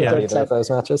didn't know about either of those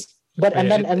matches. But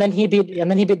and then he beat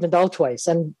Nadal twice,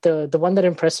 and the one that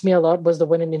impressed me a lot was the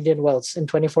win in Indian Wells in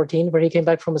 2014, where he came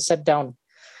back from a set down,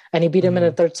 and he beat him in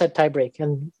a third set tiebreak,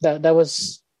 and that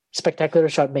was spectacular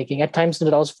shot making. At times,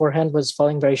 Nadal's forehand was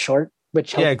falling very short,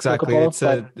 which helped exactly.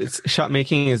 It's shot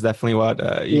making is definitely what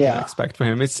you can expect from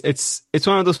him. It's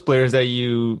one of those players that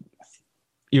you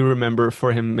remember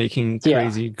for him making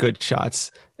crazy good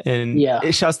shots, and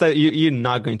it's shots that you're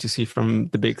not going to see from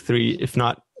the big three, if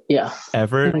not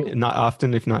ever, not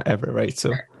often, if not ever, right?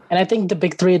 So, and I think the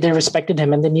big three, they respected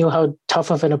him and they knew how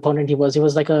tough of an opponent he was. He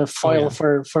was like a foil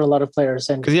for a lot of players,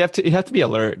 and because you have to be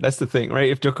alert. That's the thing, right?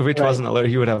 If Djokovic wasn't alert,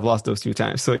 he would have lost those 2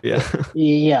 times. So and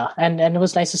it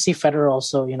was nice to see Federer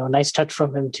also. Nice touch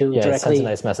from him too. Yeah, sends a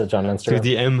nice message on Instagram. To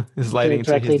DM is lighting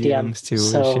to his DMs too.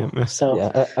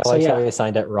 I like how he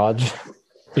signed it, Raj.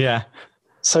 Yeah.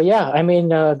 So I mean,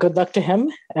 good luck to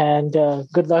him, and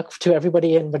good luck to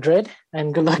everybody in Madrid,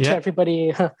 and good luck to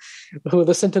everybody who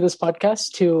listened to this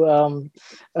podcast.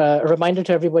 A reminder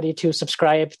to everybody to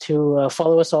subscribe, to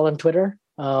follow us all on Twitter.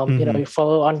 You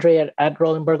follow Andre at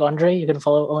Rolenberg Andre. You can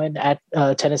follow Owen at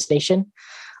Tennis Nation,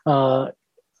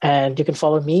 and you can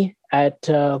follow me at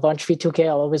VanchV2K.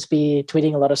 I'll always be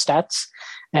tweeting a lot of stats,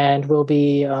 and we'll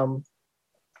be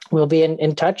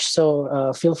in touch.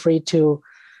 So feel free to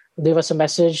leave us a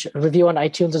message. A review on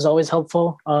iTunes is always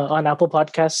helpful. On Apple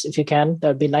Podcasts, if you can,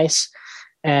 that'd be nice.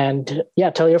 And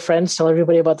tell your friends, tell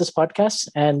everybody about this podcast.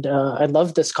 And I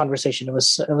love this conversation. It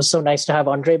was so nice to have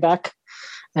Andre back.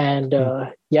 And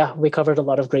we covered a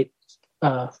lot of great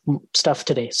stuff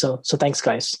today. So thanks,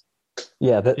 guys.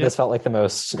 Yeah, this felt like the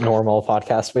most normal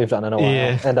podcast we've done in a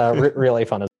while, and really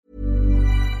fun.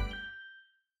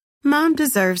 Mom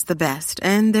deserves the best,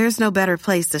 and there's no better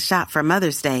place to shop for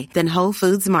Mother's Day than Whole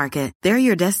Foods Market. They're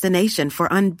your destination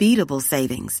for unbeatable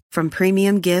savings, from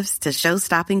premium gifts to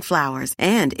show-stopping flowers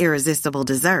and irresistible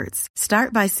desserts.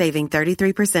 Start by saving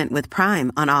 33% with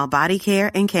Prime on all body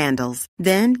care and candles.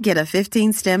 Then get a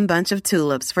 15-stem bunch of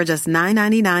tulips for just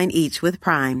 $9.99 each with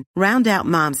Prime. Round out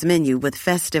Mom's menu with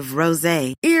festive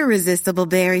rosé, irresistible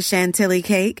berry chantilly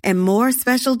cake, and more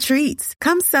special treats.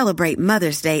 Come celebrate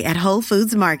Mother's Day at Whole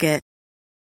Foods Market.